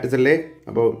 ക്യൂബിക് ലാറ്റിസ് അല്ലേ,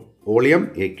 അപ്പോൾ വോളിയം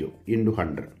A3 ×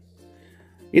 100.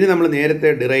 ഇനി നമ്മൾ നേരത്തെ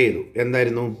ഡിറൈവ് ചെയ്തു.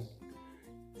 എന്തായിരുന്നു?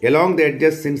 Along the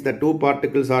edges, since the two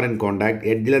particles are in contact,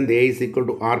 edge length A is equal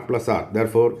to r plus r.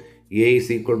 Therefore, A is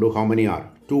equal to how many r?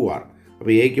 2r.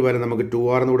 അപ്പോൾ എക്ക് വരെ നമുക്ക്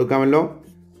 2r എന്ന് കൊടുക്കാമല്ലോ.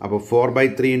 അപ്പോൾ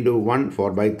 4/3 × 1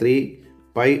 4/3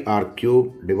 πr³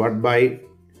 ഡിവൈഡ് ബൈ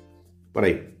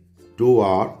പറയും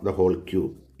 2r the whole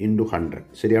cube into 100.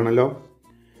 ശരിയാണല്ലോ?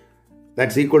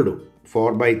 That's equal to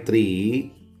 4/3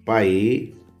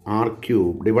 πr³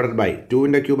 divide by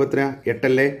 2ൻ്റെ cube എത്ര? 8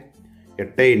 അല്ലേ?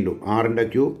 8 × 6ൻ്റെ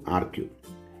ക്യൂബ് r³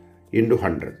 into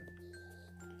 100.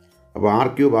 അപ്പോൾ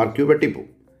r³ വെട്ടിപ്പോവും.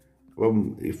 അപ്പം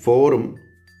 4ഉം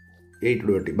 8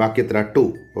 വെട്ടി, ബാക്കി എത്ര? 2.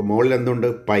 അപ്പോൾ മുകളിൽ എന്തുണ്ട്?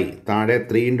 പൈ. താഴെ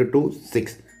 3 × 2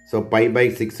 6. സോ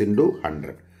π/6 ×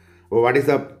 100. അപ്പോൾ what is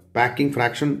the packing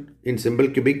fraction in simple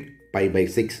cubic?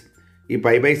 π/6. ഈ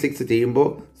π/6 ചെയ്യുമ്പോൾ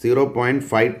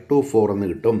 0.524 എന്ന്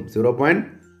കിട്ടും.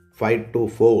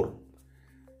 0.524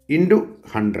 ×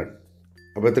 100.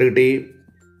 അപ്പോൾ എത്ര കിട്ടി?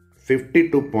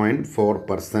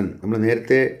 52.4%. നമ്മൾ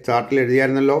നേരത്തെ ചാർട്ടിൽ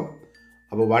എഴുതിയായിരുന്നല്ലോ.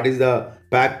 അപ്പോൾ what is the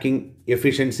packing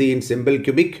efficiency in simple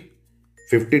cubic?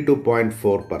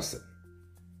 52.4%.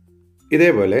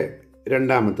 ഇതേപോലെ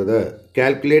രണ്ടാമത്തത്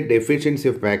calculate the efficiency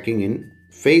of packing in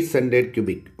phase centered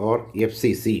cubic or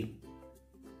FCC.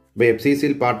 ഇപ്പോൾ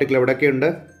FCCയിൽ പാർട്ടിക്കിൾ എവിടെയൊക്കെയുണ്ട്?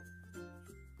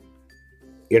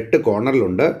 8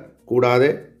 കോർണറിലുണ്ട്, കൂടാതെ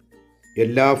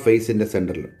എല്ലാ ഫേസിൻ്റെ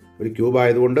സെൻറ്ററിലും. ഒരു ക്യൂബ്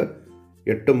ആയതുകൊണ്ട്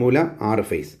 8 മൂല 6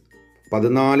 ഫേസ്,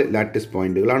 14 ലാറ്റിസ്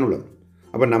പോയിൻറ്റുകളാണുള്ളത്.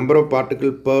 അപ്പോൾ number of particle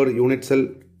per unit cell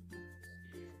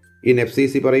in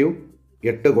FCC പറയൂ.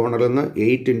 8 കോർണറിൽ നിന്ന്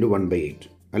 8 × 1/8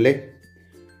 അല്ലേ?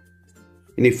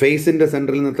 ഇനി ഫേസിൻ്റെ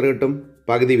സെൻറ്ററിൽ നിന്ന് എത്ര കിട്ടും?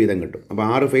 പകുതി വീതം കിട്ടും. അപ്പോൾ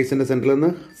 6 ഫേസിൻ്റെ സെൻറ്ററിൽ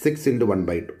നിന്ന് 6 ×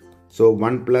 1/2. So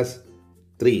 1 +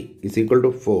 3 is equal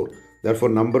to 4.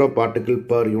 Therefore number of particle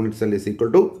per unit cell is equal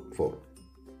to 4.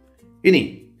 ഇനി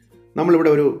നമ്മളിവിടെ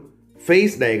ഒരു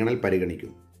ഫേസ് ഡയഗണൽ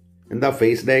പരിഗണിക്കും. എന്താ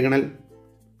ഫേസ് ഡയഗണൽ?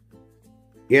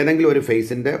 ഏതെങ്കിലും ഒരു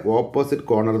ഫേസിൻ്റെ ഓപ്പോസിറ്റ്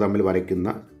കോർണർ തമ്മിൽ വരയ്ക്കുന്ന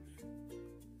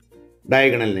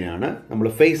ഡയഗണലിനെയാണ് നമ്മൾ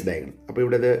ഫേസ് ഡയഗണൽ. അപ്പോൾ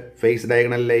ഇവിടെ ഇത് ഫേസ്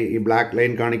ഡയഗണലിലെ ഈ ബ്ലാക്ക്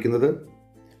ലൈൻ കാണിക്കുന്നത്,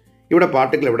 ഇവിടെ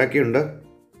പാർട്ടിക്കിൾ എവിടെയൊക്കെയുണ്ട്?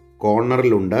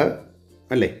 കോർണറിലുണ്ട്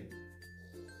അല്ലേ?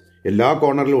 എല്ലാ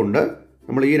കോർണറിലും ഉണ്ട്.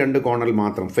 നമ്മൾ ഈ 2 കോർണറിൽ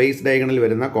മാത്രം, ഫേസ് ഡയഗണൽ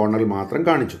വരുന്ന കോർണറിൽ മാത്രം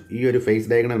കാണിച്ചു. ഈ ഒരു ഫേസ്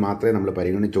ഡയഗണൽ മാത്രമേ നമ്മൾ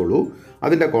പരിഗണിച്ചുള്ളൂ.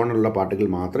 അതിൻ്റെ കോർണറിലുള്ള പാർട്ടിക്കിൾ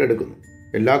മാത്രം എടുക്കുന്നു.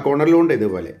 എല്ലാ കോർണറിലും ഉണ്ട്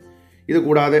ഇതുപോലെ. ഇത്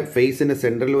കൂടാതെ ഫേസിൻ്റെ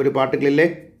സെൻറ്ററിൽ ഒരു പാർട്ടിക്കിൾ ഇല്ലേ?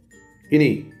 ഇനി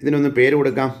ഇതിനൊന്ന് പേര്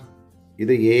കൊടുക്കാം.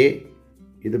 ഇത് A,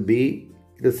 ഇത് B,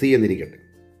 ഇത് C എന്നിരിക്കട്ടെ.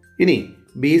 ഇനി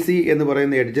BC എന്ന്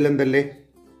പറയുന്ന എഡ്ജ് ലെന്ത് അല്ലേ?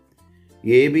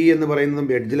 AB എന്ന് പറയുന്നതും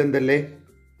എഡ്ജ് ലെന്ത് അല്ലേ?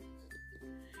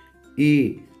 ഈ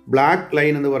ബ്ലാക്ക്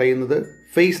ലൈൻ എന്ന് പറയുന്നത്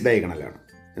ഫേസ് ഡയഗണലാണ്.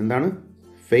 എന്താണ്?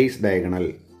 Face diagonal.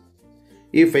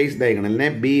 ഈ face ഡയഗണലിനെ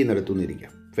B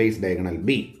എന്നെടുത്തുനിന്നിരിക്കാം. Face diagonal B.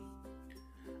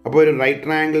 അപ്പോൾ ഒരു റൈറ്റ്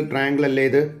ട്രയാങ്കിൾ അല്ലേ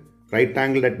ഇത്? Right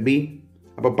angle at B.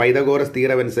 അപ്പോൾ പൈതഗോറസ്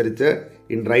തിയറം അനുസരിച്ച്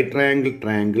in right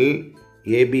triangle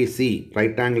ABC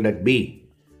right angle at B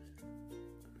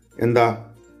എന്താ?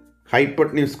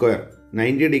 ഹൈപ്പോട്ടന്യൂസ് സ്ക്വയർ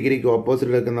 90 ഡിഗ്രിക്ക്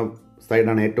ഓപ്പോസിറ്റ് എടുക്കുന്ന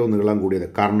സൈഡാണ് ഏറ്റവും നീളം കൂടിയത്,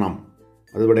 കർണം.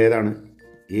 അതിവിടെ ഏതാണ്?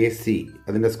 AC.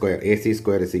 അതിൻ്റെ square AC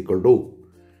square is equal to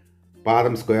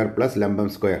പാദം സ്ക്വയർ പ്ലസ് ലംബം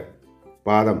സ്ക്വയർ.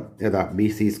 പാദം ഏതാ?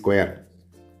 BC square.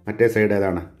 മറ്റേ സൈഡ്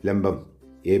ഏതാണ്? ലംബം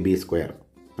AB സ്ക്വയർ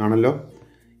ആണല്ലോ.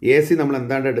 AC നമ്മൾ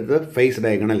എന്താണ് എടുത്തത്? ഫേസ്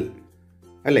ഡയഗണൽ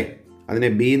അല്ലേ? അതിനെ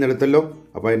B എന്നെടുത്തല്ലോ.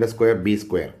 അപ്പോൾ അതിൻ്റെ സ്ക്വയർ B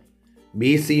സ്ക്വയർ.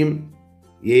 BCയും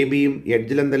ABയും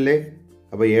എഡ്ജ് ലെന്തല്ലേ?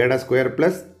 അപ്പോൾ A square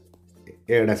plus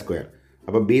A square.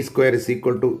 അപ്പോൾ B square is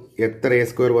equal to എത്ര A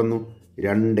സ്ക്വയർ വന്നു?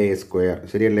 2A square.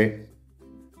 ശരിയല്ലേ?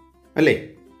 അല്ലേ?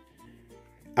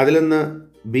 അതിൽ നിന്ന്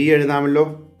B എഴുതാമല്ലോ.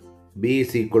 B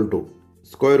is equal to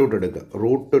square root എടുക്കുക,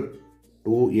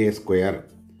 √2A സ്ക്വയർ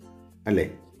അല്ലേ?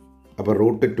 അപ്പോൾ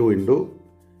 √2 ×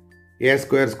 A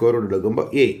സ്ക്വയർ സ്ക്വയർ റൂട്ട് എടുക്കുമ്പോൾ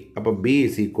A. അപ്പോൾ B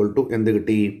ഇസ് ഈക്വൽ ടു എന്ത്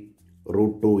കിട്ടി?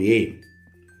 √2A.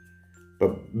 അപ്പോൾ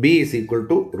B is equal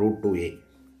to √2A.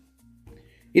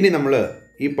 ഇനി നമ്മൾ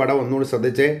ഈ പടം ഒന്നുകൂടി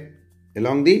ശ്രദ്ധിച്ചേ.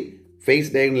 Along the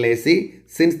face diagonal AC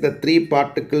since the 3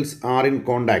 particles are in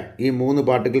contact. ഈ 3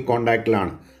 പാർട്ടിക്കിൾ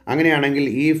കോണ്ടാക്റ്റിലാണ്. അങ്ങനെയാണെങ്കിൽ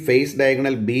ഈ ഫേസ്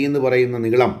ഡയഗണൽ B എന്ന് പറയുന്ന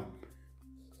നീളം,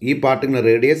 ഈ പാർട്ടിക്കിളിന്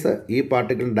റേഡിയസ്, ഈ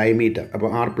പാർട്ടിക്കിളിന് ഡയമീറ്റർ. അപ്പോൾ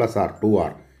R + R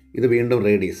 2R. ഇത് വീണ്ടും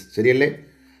റേഡിയസ്. ശരിയല്ലേ?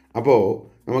 അപ്പോൾ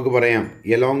നമുക്ക് പറയാം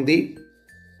along the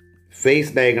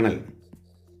face diagonal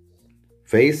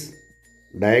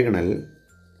diagonal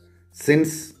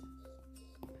since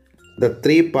the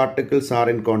three particles are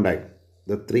in contact.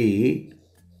 The three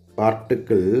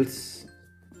particles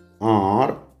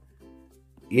are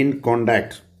in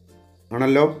contact.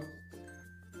 ആണല്ലോ.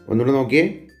 ഒന്നുകൂടെ നോക്കിയേ,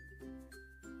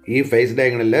 ഈ ഫേസ്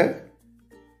ഡയഗണലിൽ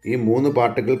ഈ 3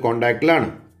 പാർട്ടിക്കിൾ കോണ്ടാക്റ്റിലാണ്.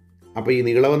 അപ്പോൾ ഈ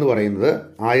നീളമെന്ന് പറയുന്നത്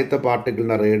ആദ്യത്തെ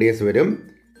പാർട്ടിക്കിളിൻ്റെ റേഡിയസ് വരും,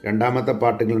 രണ്ടാമത്തെ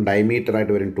പാർട്ടിക്കിളിന് ഡയമീറ്റർ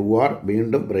ആയിട്ട് വരും 2r,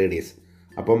 വീണ്ടും റേഡിയസ്.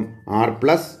 അപ്പം r+,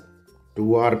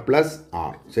 2r +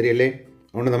 r. ശരിയല്ലേ?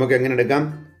 അതുകൊണ്ട് നമുക്ക് എങ്ങനെ എടുക്കാം?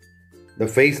 The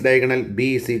face diagonal B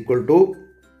is equal to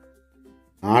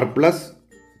r +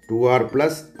 2r +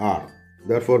 r.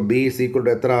 Therefore B is equal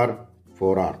to എത്ര r?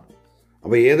 4r.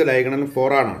 അപ്പോൾ ഏത് ഡയഗണലും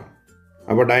 4r ആണ്.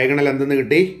 അപ്പോൾ ഡയഗണൽ എന്തെന്ന്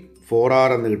കിട്ടി? 4r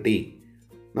എന്ന് കിട്ടി.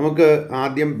 നമുക്ക്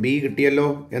ആദ്യം ബി കിട്ടിയല്ലോ.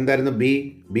 എന്തായിരുന്നു B?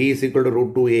 B is equal to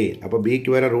 √2a. അപ്പോൾ ബിക്ക്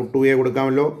വരെ √2a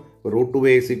കൊടുക്കാമല്ലോ.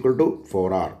 √2a is equal to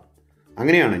 4r.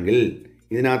 അങ്ങനെയാണെങ്കിൽ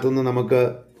ഇതിനകത്തുനിന്ന് നമുക്ക്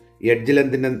എഡ്ജ്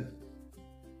ലെന്തിൻ്റെ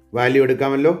വാല്യൂ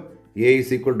എടുക്കാമല്ലോ. a is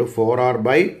equal to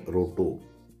 4r/√2.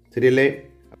 ശരിയല്ലേ?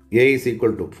 a is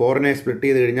equal to 4നെ split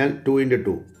ചെയ്ത് കഴിഞ്ഞാൽ 2 ×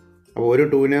 2. അപ്പോൾ ഒരു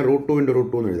 2നെ √2 ×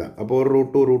 √2 എന്ന് എഴുതാം. അപ്പോൾ ഒരു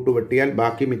 √2 വെട്ടിയാൽ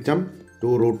ബാക്കി മിച്ചം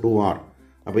 2√2r.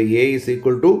 അപ്പോൾ a is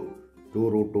equal to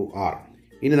 2√2r.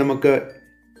 ഇനി നമുക്ക്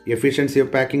എഫിഷ്യൻസി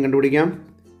ഓഫ് പാക്കിംഗ് കണ്ടുപിടിക്കാം.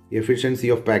 എഫിഷ്യൻസി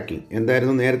ഓഫ് പാക്കിംഗ്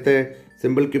എന്തായിരുന്നു നേരത്തെ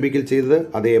സിമ്പിൾ ക്യൂബിക്കിൽ ചെയ്തത്?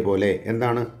 അതേപോലെ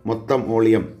എന്താണ്? മൊത്തം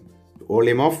വോളിയം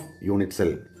ഓഫ് യൂണിറ്റ്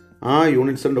സെൽ. ആ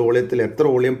യൂണിറ്റ് സെല്ലിൻ്റെ വോളിയത്തിൽ എത്ര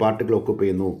വോളിയം പാർട്ടിക്കിൾ ഒക്കുപ്പൈ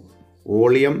ചെയ്യുന്നു?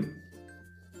 Volume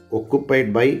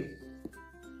occupied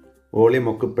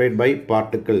by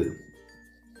particle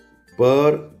per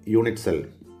unit cell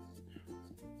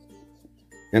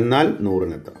എന്നാൽ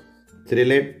 100ന് എത്ര?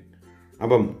 ശരിയല്ലേ?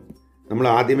 അപ്പം നമ്മൾ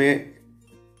ആദ്യമേ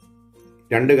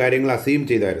 2 കാര്യങ്ങൾ അസ്യൂം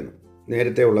ചെയ്തായിരുന്നു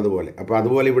നേരത്തെ ഉള്ളതുപോലെ. അപ്പോൾ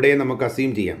അതുപോലെ ഇവിടെയും നമുക്ക്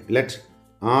അസ്യൂം ചെയ്യാം. Let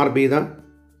r be the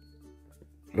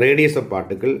radius of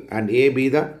particle and a be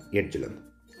the edge length.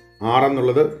 r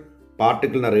എന്നുള്ളത്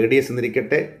പാർട്ടിക്കിളിൻ്റെ റേഡിയസ്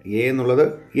എന്നിരിക്കട്ടെ, a എന്നുള്ളത്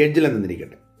എഡ്ജ് ലെന്ത്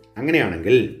എന്നിരിക്കട്ടെ.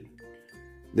 അങ്ങനെയാണെങ്കിൽ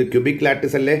ഇത് ക്യൂബിക്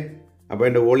ലാറ്റിസ് അല്ലേ? അപ്പോൾ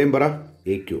എൻ്റെ വോളിയം പറ,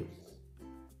 a3.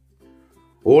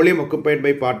 Volume occupied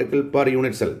by particle per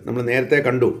unit cell നമ്മൾ നേരത്തെ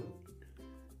കണ്ടു.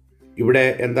 ഇവിടെ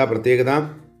എന്താ പ്രത്യേകത?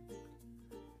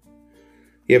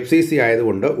 FCC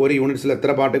ആയതുകൊണ്ട് ഒരു യൂണിറ്റ് സെൽ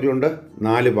എത്ര പാർട്ടിക്കിളുണ്ട്?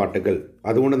 4 പാർട്ടിക്കിൾ.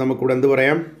 അതുകൊണ്ട് നമുക്കിവിടെ എന്ത്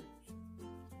പറയാം?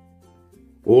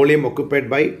 Volume occupied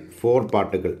by 4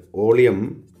 particle. Volume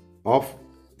of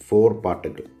 4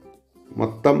 particle.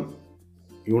 മൊത്തം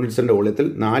യൂണിറ്റ് സെല്ലിൻ്റെ വോളിയത്തിൽ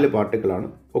 4 പാർട്ടിക്കിളാണ്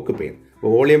ഒക്കുപ്പൈ ചെയ്യുന്നത്.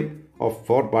 അപ്പോൾ volume of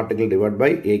 4 particle divide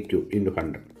by a³ ×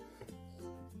 100.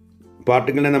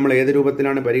 പാർട്ടിക്കിളിനെ നമ്മൾ ഏത്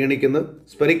രൂപത്തിലാണ് പരിഗണിക്കുന്നത്?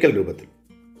 സ്പെറിക്കൽ രൂപത്തിൽ.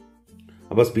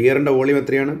 അപ്പോൾ സ്പിയറിൻ്റെ വോളിയം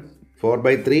എത്രയാണ്?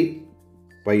 4/3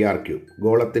 πr³.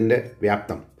 ഗോളത്തിൻ്റെ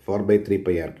വ്യാപ്തം 4/3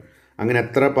 πr³. അങ്ങനെ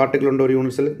എത്ര പാർട്ടിക്കിളുണ്ട് ഒരു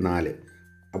യൂണിറ്റ് സെൽ? 4.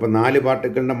 അപ്പോൾ 4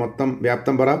 പാർട്ടിക്കിളിൻ്റെ മൊത്തം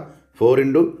വ്യാപ്തം പറ. 4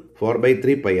 ×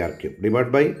 4/3 πr³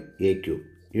 ഡിവൈഡ് ബൈ a³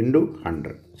 ×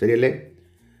 100. ശരിയല്ലേ?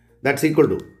 That's equal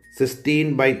to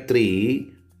 16/3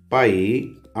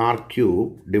 πr³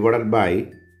 divided by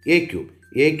a³.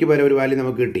 എക്ക് വരെ ഒരു വാല്യൂ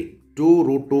നമുക്ക് കിട്ടി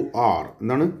 2√2r.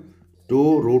 എന്താണ്?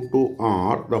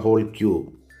 2√2r the whole cube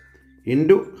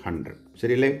into 100.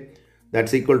 ശരിയല്ലേ?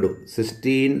 That's equal to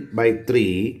 16/3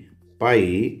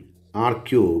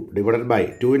 πr³ divided by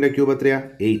 2ൻ്റെ cube എത്രയാ?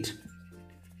 8.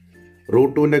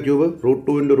 √2ൻ്റെ ക്യൂബ്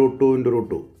 √2 × √2 ×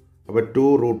 √2. അപ്പോൾ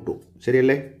 2√2.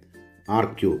 ശരിയല്ലേ?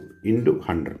 r³ ×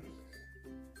 100.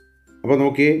 അപ്പോൾ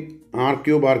നോക്കിയേ,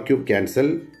 r³ ക്യാൻസൽ,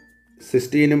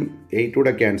 16ഉം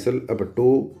 8 ക്യാൻസൽ. അപ്പോൾ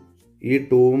 2, ഈ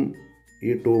 2ഉം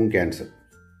ക്യാൻസൽ.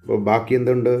 അപ്പോൾ ബാക്കി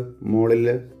എന്തുണ്ട്? മുകളിൽ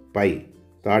പൈ,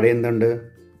 താഴെ എന്തുണ്ട്?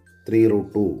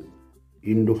 3√2 ×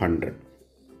 100.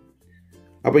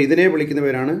 അപ്പോൾ ഇതിനെ വിളിക്കുന്ന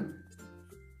പേരാണ്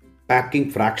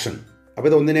പാക്കിംഗ് ഫ്രാക്ഷൻ. അപ്പോൾ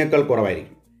ഇത് 1നേക്കാൾ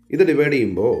കുറവായിരിക്കും. ഇത് ഡിവൈഡ്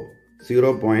ചെയ്യുമ്പോൾ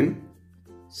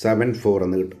 0.74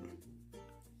 എന്ന് കിട്ടും.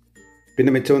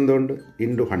 പിന്നെ മിച്ചം എന്തുകൊണ്ട്? ×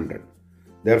 100.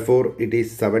 Therefore it is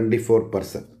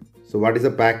 74%. So what is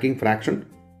the packing fraction?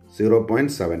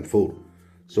 0.74.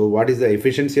 So what is the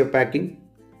efficiency of packing?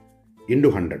 ×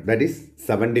 100. That is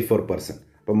 74%.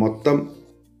 അപ്പോൾ മൊത്തം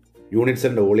യൂണിറ്റ്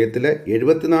സെല്ലിൻ്റെ വോളിയത്തിൽ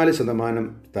 74%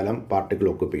 സ്ഥലം പാർട്ടിക്കിൾ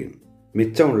ഒക്കുപ്പൈ ചെയ്യുന്നു.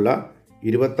 മിച്ചമുള്ള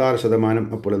 26%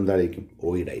 അപ്പോൾ എന്തായിരിക്കും?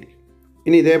 വോയിഡായിരിക്കും.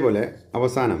 ഇനി ഇതേപോലെ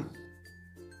അവസാനം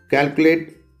calculate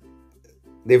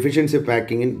the efficiency of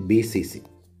packing in BCC.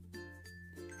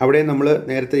 അവിടെ നമ്മൾ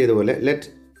നേരത്തെ ചെയ്തപോലെ let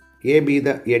a be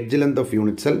the edge length of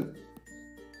unit cell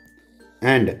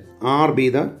and r be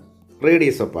the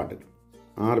radius of particle.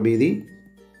 r be the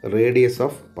radius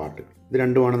of particle. ഇത്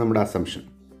രണ്ടുമാണ് നമ്മുടെ അസംഷൻ.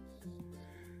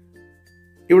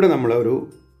 ഇവിടെ നമ്മൾ ഒരു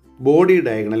ബോഡി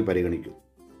ഡയഗണൽ പരിഗണിക്കും.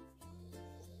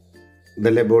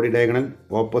 ഇതല്ലേ ബോഡി ഡയഗണൽ?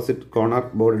 ഓപ്പോസിറ്റ് കോർണർ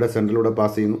ബോഡിയുടെ സെൻറ്ററിലൂടെ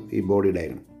പാസ് ചെയ്യുന്നു ഈ ബോഡി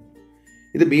ഡയഗണൽ.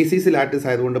 ഇത് BCC ലാറ്റിസ്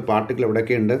ആയതുകൊണ്ട് പാർട്ടിക്കിൾ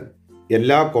എവിടെയൊക്കെയുണ്ട്?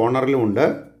 എല്ലാ കോർണറിലും ഉണ്ട്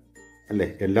അല്ലേ,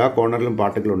 എല്ലാ കോർണറിലും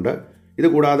പാർട്ടിക്കിളുണ്ട്. ഇത്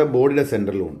കൂടാതെ ബോഡിയുടെ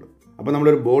സെൻറ്ററിലും ഉണ്ട്. അപ്പോൾ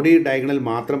നമ്മളൊരു ബോഡി ഡയഗണൽ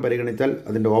മാത്രം പരിഗണിച്ചാൽ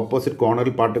അതിൻ്റെ ഓപ്പോസിറ്റ്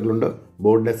കോർണറിൽ പാർട്ടിക്കിളുണ്ട്,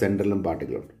 ബോഡിയുടെ സെൻറ്ററിലും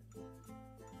പാർട്ടിക്കിളുണ്ട്.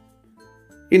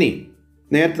 ഇനി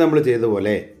നേരത്തെ നമ്മൾ ചെയ്ത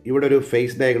പോലെ ഇവിടെ ഒരു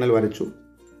ഫേസ് ഡയഗണൽ വരച്ചു.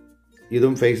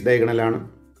 ഇതും ഫേസ് ഡയഗണലാണ്.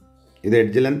 ഇത്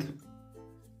എഡ്ജ് ലെങ്ത്,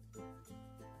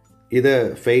 ഇത്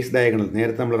ഫേസ് ഡയഗണൽ.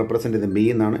 നേരത്തെ നമ്മൾ റെപ്രസെൻ്റ് ചെയ്തത് ബി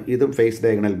എന്നാണ്. ഇതും ഫേസ്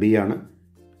ഡയഗണൽ ബി ആണ്.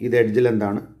 ഇത് എഡ്ജ് ലെന്ത്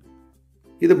ആണ്.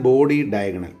 ഇത് ബോഡി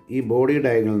ഡയഗണൽ. ഈ ബോഡി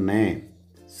ഡയഗണലിനെ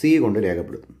സി കൊണ്ട്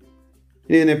രേഖപ്പെടുത്തും.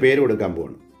 ഇനി ഇതിനെ പേര് കൊടുക്കാൻ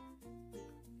പോവാണ്.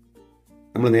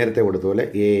 നമ്മൾ നേരത്തെ കൊടുത്ത പോലെ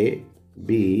A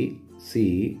B C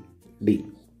D.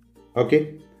 Okay,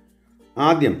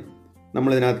 ആദ്യം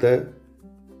നമ്മളിതിനകത്ത്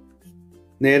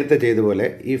നേരത്തെ ചെയ്ത പോലെ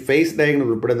ഈ ഫേസ് ഡയഗണൽ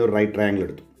ഉൾപ്പെടുന്ന ഒരു റൈറ്റ് ട്രയാങ്കിൾ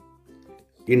എടുത്തു.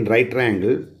 In right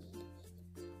triangle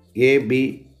A B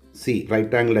C, right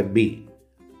triangle at B,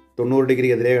 90 degree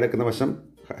എതിരെ കിടക്കുന്ന വശം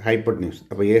ഹൈപ്പോട്ടന്യൂസ്.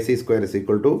 അപ്പോൾ A C square is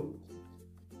equal to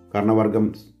കർണവർഗം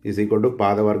is equal to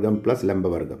പാദവർഗം plus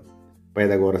ലംബവർഗം,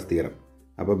 Pythagoras theorem.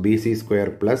 അപ്പോൾ B C square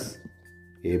plus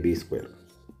A B square.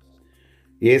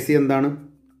 A C എന്താണ്?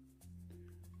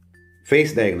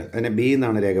 Face diagonal, അതിനെ B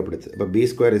എന്നാണ് രേഖപ്പെടുത്തുന്നത്. അപ്പോൾ B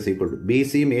square is equal to, B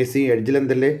സിയും A സിയും എഡ്ജിൽ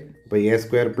എന്തല്ലേ, അപ്പോൾ A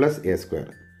square plus A square.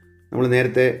 നമ്മൾ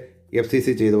നേരത്തെ എഫ് സി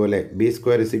സി ചെയ്ത പോലെ B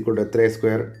square is equal to എത്ര എ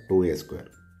സ്ക്വയർ, 2a സ്ക്വയർ.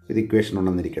 ഇത് ഇക്വേഷൻ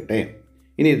ഉണ്ടെന്നിരിക്കട്ടെ.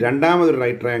 ഇനി രണ്ടാമതൊരു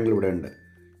റൈറ്റ് ട്രയാങ്കിൾ ഇവിടെ ഉണ്ട്.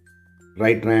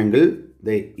 റൈറ്റ് ട്രയാങ്കിൾ,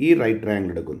 ഈ റൈറ്റ്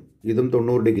ട്രയാങ്കിൾ എടുക്കുന്നു. ഇതും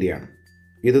 90 ഡിഗ്രിയാണ്,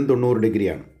 ഇതും 90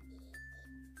 ഡിഗ്രിയാണ്.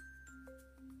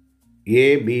 A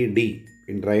B D,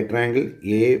 in right triangle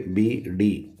A B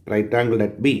D, right angle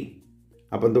at B.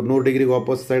 അപ്പം 90 ഡിഗ്രിക്ക്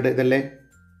ഓപ്പോസിറ്റ് സൈഡ് ഇതല്ലേ,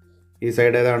 ഈ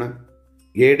സൈഡ് ഏതാണ്?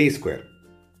 A D square.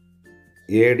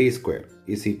 A D square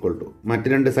is equal to, മറ്റ്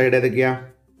രണ്ട് സൈഡ് ഏതൊക്കെയാ?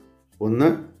 ഒന്ന്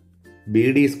B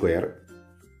D square,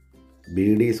 B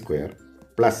D square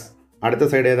plus അടുത്ത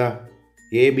സൈഡ് ഏതാ?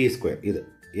 A B square. ഇത്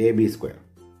A B square.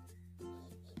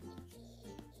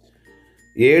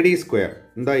 A D square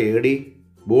എന്താ? എ ഡി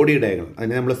ബോഡി ഡയഗണൽ,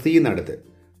 അതിനെ നമ്മൾ സി എന്നടുത്ത്.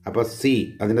 അപ്പോൾ സി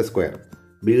അതിൻ്റെ സ്ക്വയർ.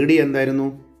 ബി ഡി എന്തായിരുന്നു?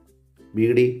 ബി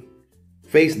ഡി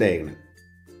ഫേസ് ഡയഗണൽ,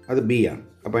 അത് ബി ആണ്.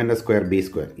 അപ്പോൾ അതിൻ്റെ square B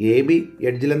square. A B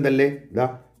edge length അല്ലേ, ഇതാ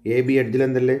എ ബി എഡ്ജ്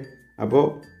ലെന്ത് അല്ലേ, അപ്പോൾ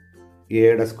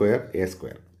എയുടെ square A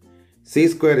square. C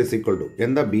square is equal to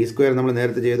എന്താ? ബി സ്ക്വയർ നമ്മൾ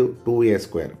നേരത്തെ ചെയ്തു, 2a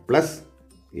square plus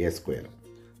A square.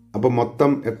 അപ്പോൾ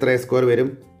മൊത്തം എത്ര എ സ്ക്വയർ വരും?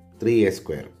 3a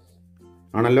സ്ക്വയർ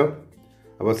ആണല്ലോ.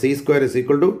 അപ്പോൾ C square is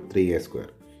equal to 3a square.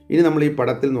 ഇനി നമ്മൾ ഈ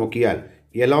പടത്തിൽ നോക്കിയാൽ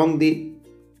along the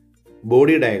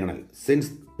body diagonal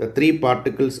since the 3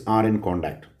 particles are in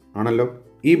contact ആണല്ലോ.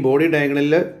 ഈ ബോഡി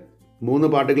ഡയഗണലിൽ 3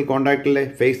 പാർട്ടിക്കിൾ കോണ്ടാക്റ്റിലെ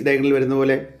ഫേസ് ഡയഗണൽ വരുന്ന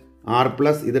പോലെ ആർ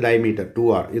പ്ലസ് ഇത് ഡയമീറ്റർ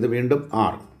 2r, ഇത് വീണ്ടും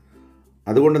ആർ.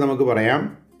 അതുകൊണ്ട് നമുക്ക് പറയാം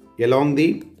along the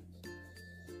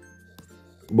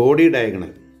body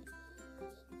diagonal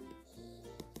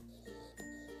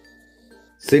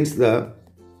since the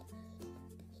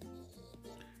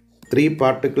 3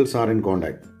 particles are in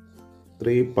contact,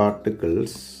 3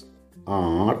 particles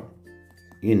are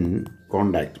in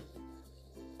contact,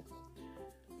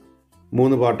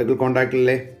 3 particle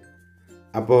കോണ്ടാക്റ്റിലല്ലേ.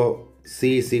 അപ്പോൾ C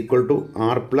is equal to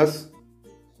R plus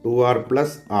 2r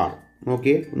plus R.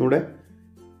 നോക്കിയേ ഒന്നുകൂടെ,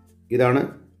 ഇതാണ്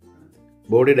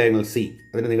ബോഡി ഡയഗണൽ സി,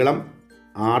 അതിൻ്റെ നീളം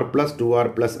R plus 2r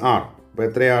plus R. അപ്പോൾ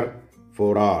എത്രയാർ?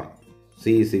 4r.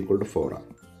 C is equal to 4r.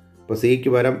 അപ്പോൾ സിക്ക്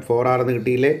പകരം 4r എന്ന്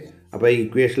കിട്ടിയില്ലേ. അപ്പോൾ ഈ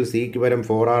ഇക്വേഷനിൽ സിക്ക് പകരം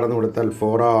 4r എന്ന് കൊടുത്താൽ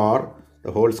 4r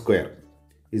the whole square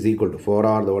is equal to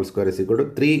 4r the whole square is equal to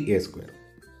 3a square.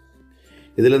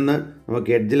 ഇതിൽ നിന്ന്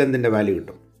നമുക്ക് എഡ്ജ് ലെന്തിൻ്റെ വാല്യൂ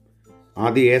കിട്ടും.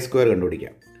 ആദ്യം എ സ്ക്വയർ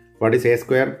കണ്ടുപിടിക്കാം. What is A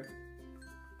square?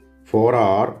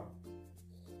 4r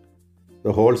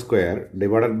the whole square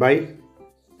divided by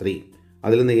 3.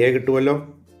 അതിൽ നിന്ന് എ കിട്ടുമല്ലോ.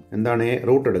 എന്താണ് എ?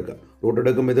 റൂട്ട് എടുക്കുക. റൂട്ട്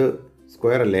എടുക്കുമ്പോൾ ഇത്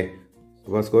സ്ക്വയർ അല്ലേ,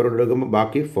 അപ്പോൾ സ്ക്വയർ റൂട്ട് എടുക്കുമ്പോൾ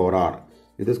ബാക്കി 4r,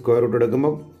 ഇത് സ്ക്വയർ റൂട്ട്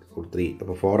എടുക്കുമ്പോൾ √3.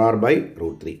 അപ്പോൾ 4r ബൈ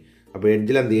 √3. അപ്പോൾ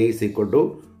edge length A is equal to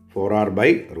 4r by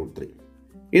 √3.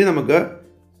 ഇനി നമുക്ക്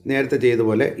നേരത്തെ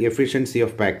ചെയ്തതുപോലെ എഫിഷ്യൻസി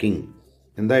ഓഫ് പാക്കിംഗ്.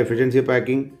 എന്താ എഫിഷ്യൻസി ഓഫ്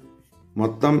പാക്കിംഗ്?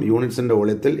 മൊത്തം യൂണിറ്റ്സിൻ്റെ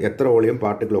വോളിയത്തിൽ എത്ര വോളിയം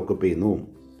പാർട്ടിക്കിൾ ഒക്കുപ്പ് ചെയ്യുന്നു.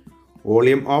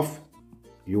 Volume of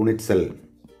unit cell.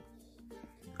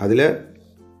 അതിൽ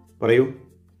പറയൂ,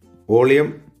 volume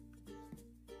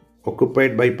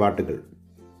occupied by particle,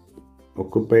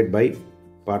 occupied by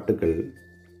particle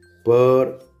per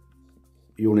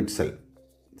unit cell.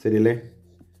 ശരിയല്ലേ?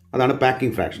 അതാണ്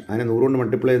പാക്കിംഗ് ഫ്രാക്ഷൻ. അതിനെ 100 കൊണ്ട്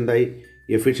മൾട്ടിപ്ലൈ എന്തായി?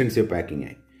 എഫിഷ്യൻസി ഓഫ് പാക്കിംഗ്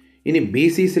ആയി. ഇനി ബി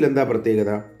സി സിയിൽ എന്താ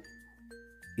പ്രത്യേകത?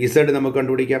 ഇസഡ് നമുക്ക്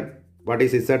കണ്ടുപിടിക്കാം. What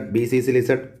is Z? B C സിയിൽ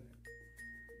ഇസഡ്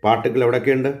പാർട്ടിക്കിൾ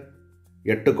എവിടെയൊക്കെയുണ്ട്?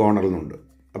 8 കോർണറിൽ നിന്നുണ്ട്.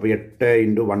 അപ്പോൾ 8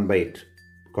 × 1/8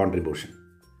 കോൺട്രിബ്യൂഷൻ.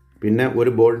 പിന്നെ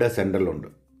ഒരു ബോർഡിൻ്റെ സെൻറ്ററിലുണ്ട്,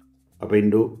 അപ്പോൾ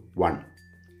ഇൻറ്റു 1.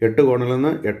 8 കോർണറിൽ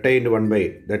നിന്ന് 8 ×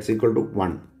 1/8 ദാറ്റ്സ് ഈക്വൽ ടു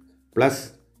 1 പ്ലസ്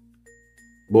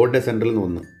ബോർഡിൻ്റെ സെൻറ്ററിൽ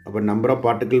നിന്ന് 1. അപ്പോൾ number of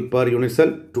particle per unit cell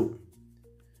 2.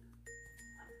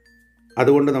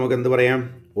 അതുകൊണ്ട് നമുക്ക് എന്ത് പറയാം?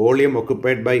 വോളിയം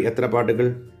ഒക്യുപ്പൈഡ് ബൈ എത്ര പാർട്ടിക്കിൾ?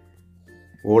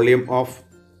 Volume of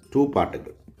 2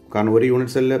 particle. കാരണം ഒരു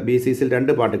യൂണിറ്റ് സെല്ലിൽ BCCയിൽ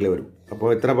 2 പാർട്ടിക്കിൾ വരും. അപ്പോൾ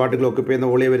എത്ര പാർട്ടിക്കിൾ ഒക്യുപ്പൈ ചെയ്യുന്ന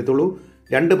വോളിയം വരത്തുള്ളൂ?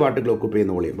 2 പാർട്ടിക്കിൾ ഒക്യുപ്പൈ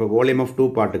ചെയ്യുന്ന വോളിയം. അപ്പോൾ volume of 2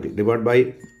 particle divide by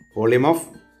volume of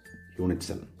unit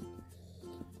cell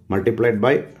multiplied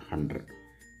by 100.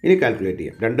 ഇനി കാൽക്കുലേറ്റ്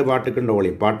ചെയ്യാം. 2 പാർട്ടിക്കിളിൻ്റെ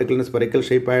വോളിയം. പാർട്ടിക്കിളിന് സ്പെറിക്കൽ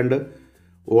ഷേപ്പ് ആയതുകൊണ്ട്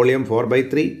വോളിയം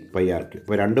 4/3 πr3.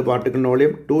 അപ്പോൾ 2 പാർട്ടിക്കിളിൻ്റെ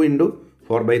volume 2 ×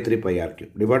 4/3 πr3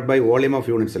 divide by volume of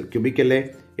unit cell. Cubic അല്ലേ?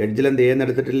 എഡ്ജിൽ എന്ത് ചെയ്യുന്ന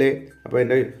എടുത്തിട്ടില്ലേ? അപ്പോൾ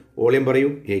എൻ്റെ വോളിയം പറയൂ,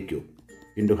 A³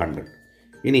 × 100.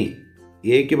 ഇനി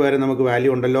എക്ക് പകരം നമുക്ക് വാല്യൂ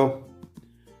ഉണ്ടല്ലോ.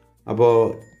 അപ്പോൾ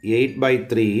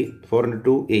 8/3 4 ×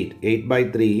 2 8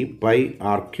 8/3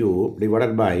 πr³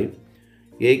 ഡിവൈഡഡ് ബൈ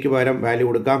എക്ക് പകരം വാല്യൂ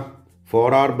കൊടുക്കാം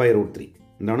 4r/√3.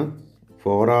 എന്താണ്?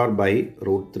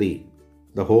 4r/√3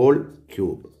 the whole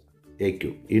cube A³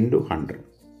 × 100.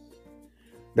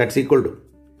 That's equal to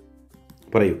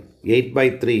പറയൂ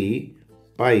 8/3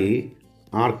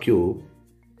 πr³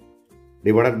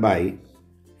 divided by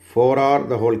 4r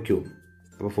the whole cube.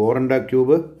 അപ്പോൾ 4ൻ്റെ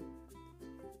ക്യൂബ്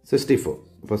 64.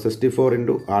 അപ്പോൾ 64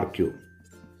 × r³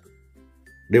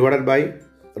 divided by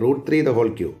 √3 the whole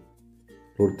cube.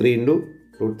 √3 ×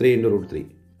 √3 × √3.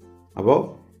 അപ്പോൾ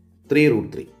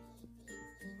 3√3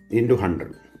 ×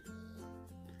 100.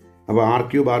 അപ്പോൾ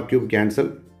r³ ക്യാൻസൽ.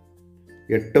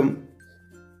 8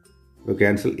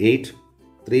 ക്യാൻസൽ. 8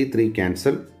 3 3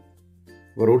 ക്യാൻസൽ.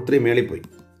 അപ്പോൾ √3 മേളിൽ പോയി.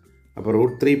 അപ്പോൾ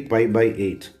 √3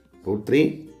 π/8 √3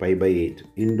 π/8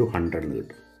 × 100 എന്ന്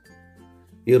കിട്ടും.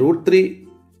 ഈ √3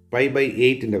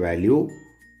 π/8ൻ്റെ value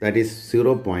that is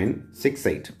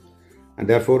 0.68. And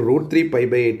therefore √3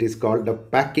 π/8 is called the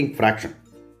packing fraction.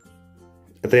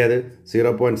 എത്രയത്?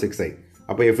 0.68.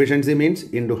 അപ്പോൾ എഫിഷ്യൻസി മീൻസ്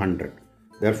 × 100.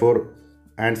 ദെയർഫോർ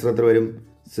ആൻസർ എത്ര വരും?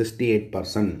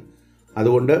 68%.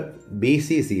 അതുകൊണ്ട്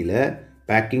BCCയിൽ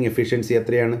പാക്കിംഗ് എഫിഷ്യൻസി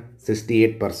എത്രയാണ്?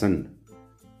 68%.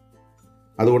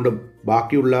 അതുകൊണ്ട്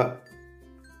ബാക്കിയുള്ള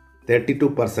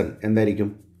 32% എന്തായിരിക്കും?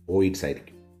 OITS ആയിരിക്കും.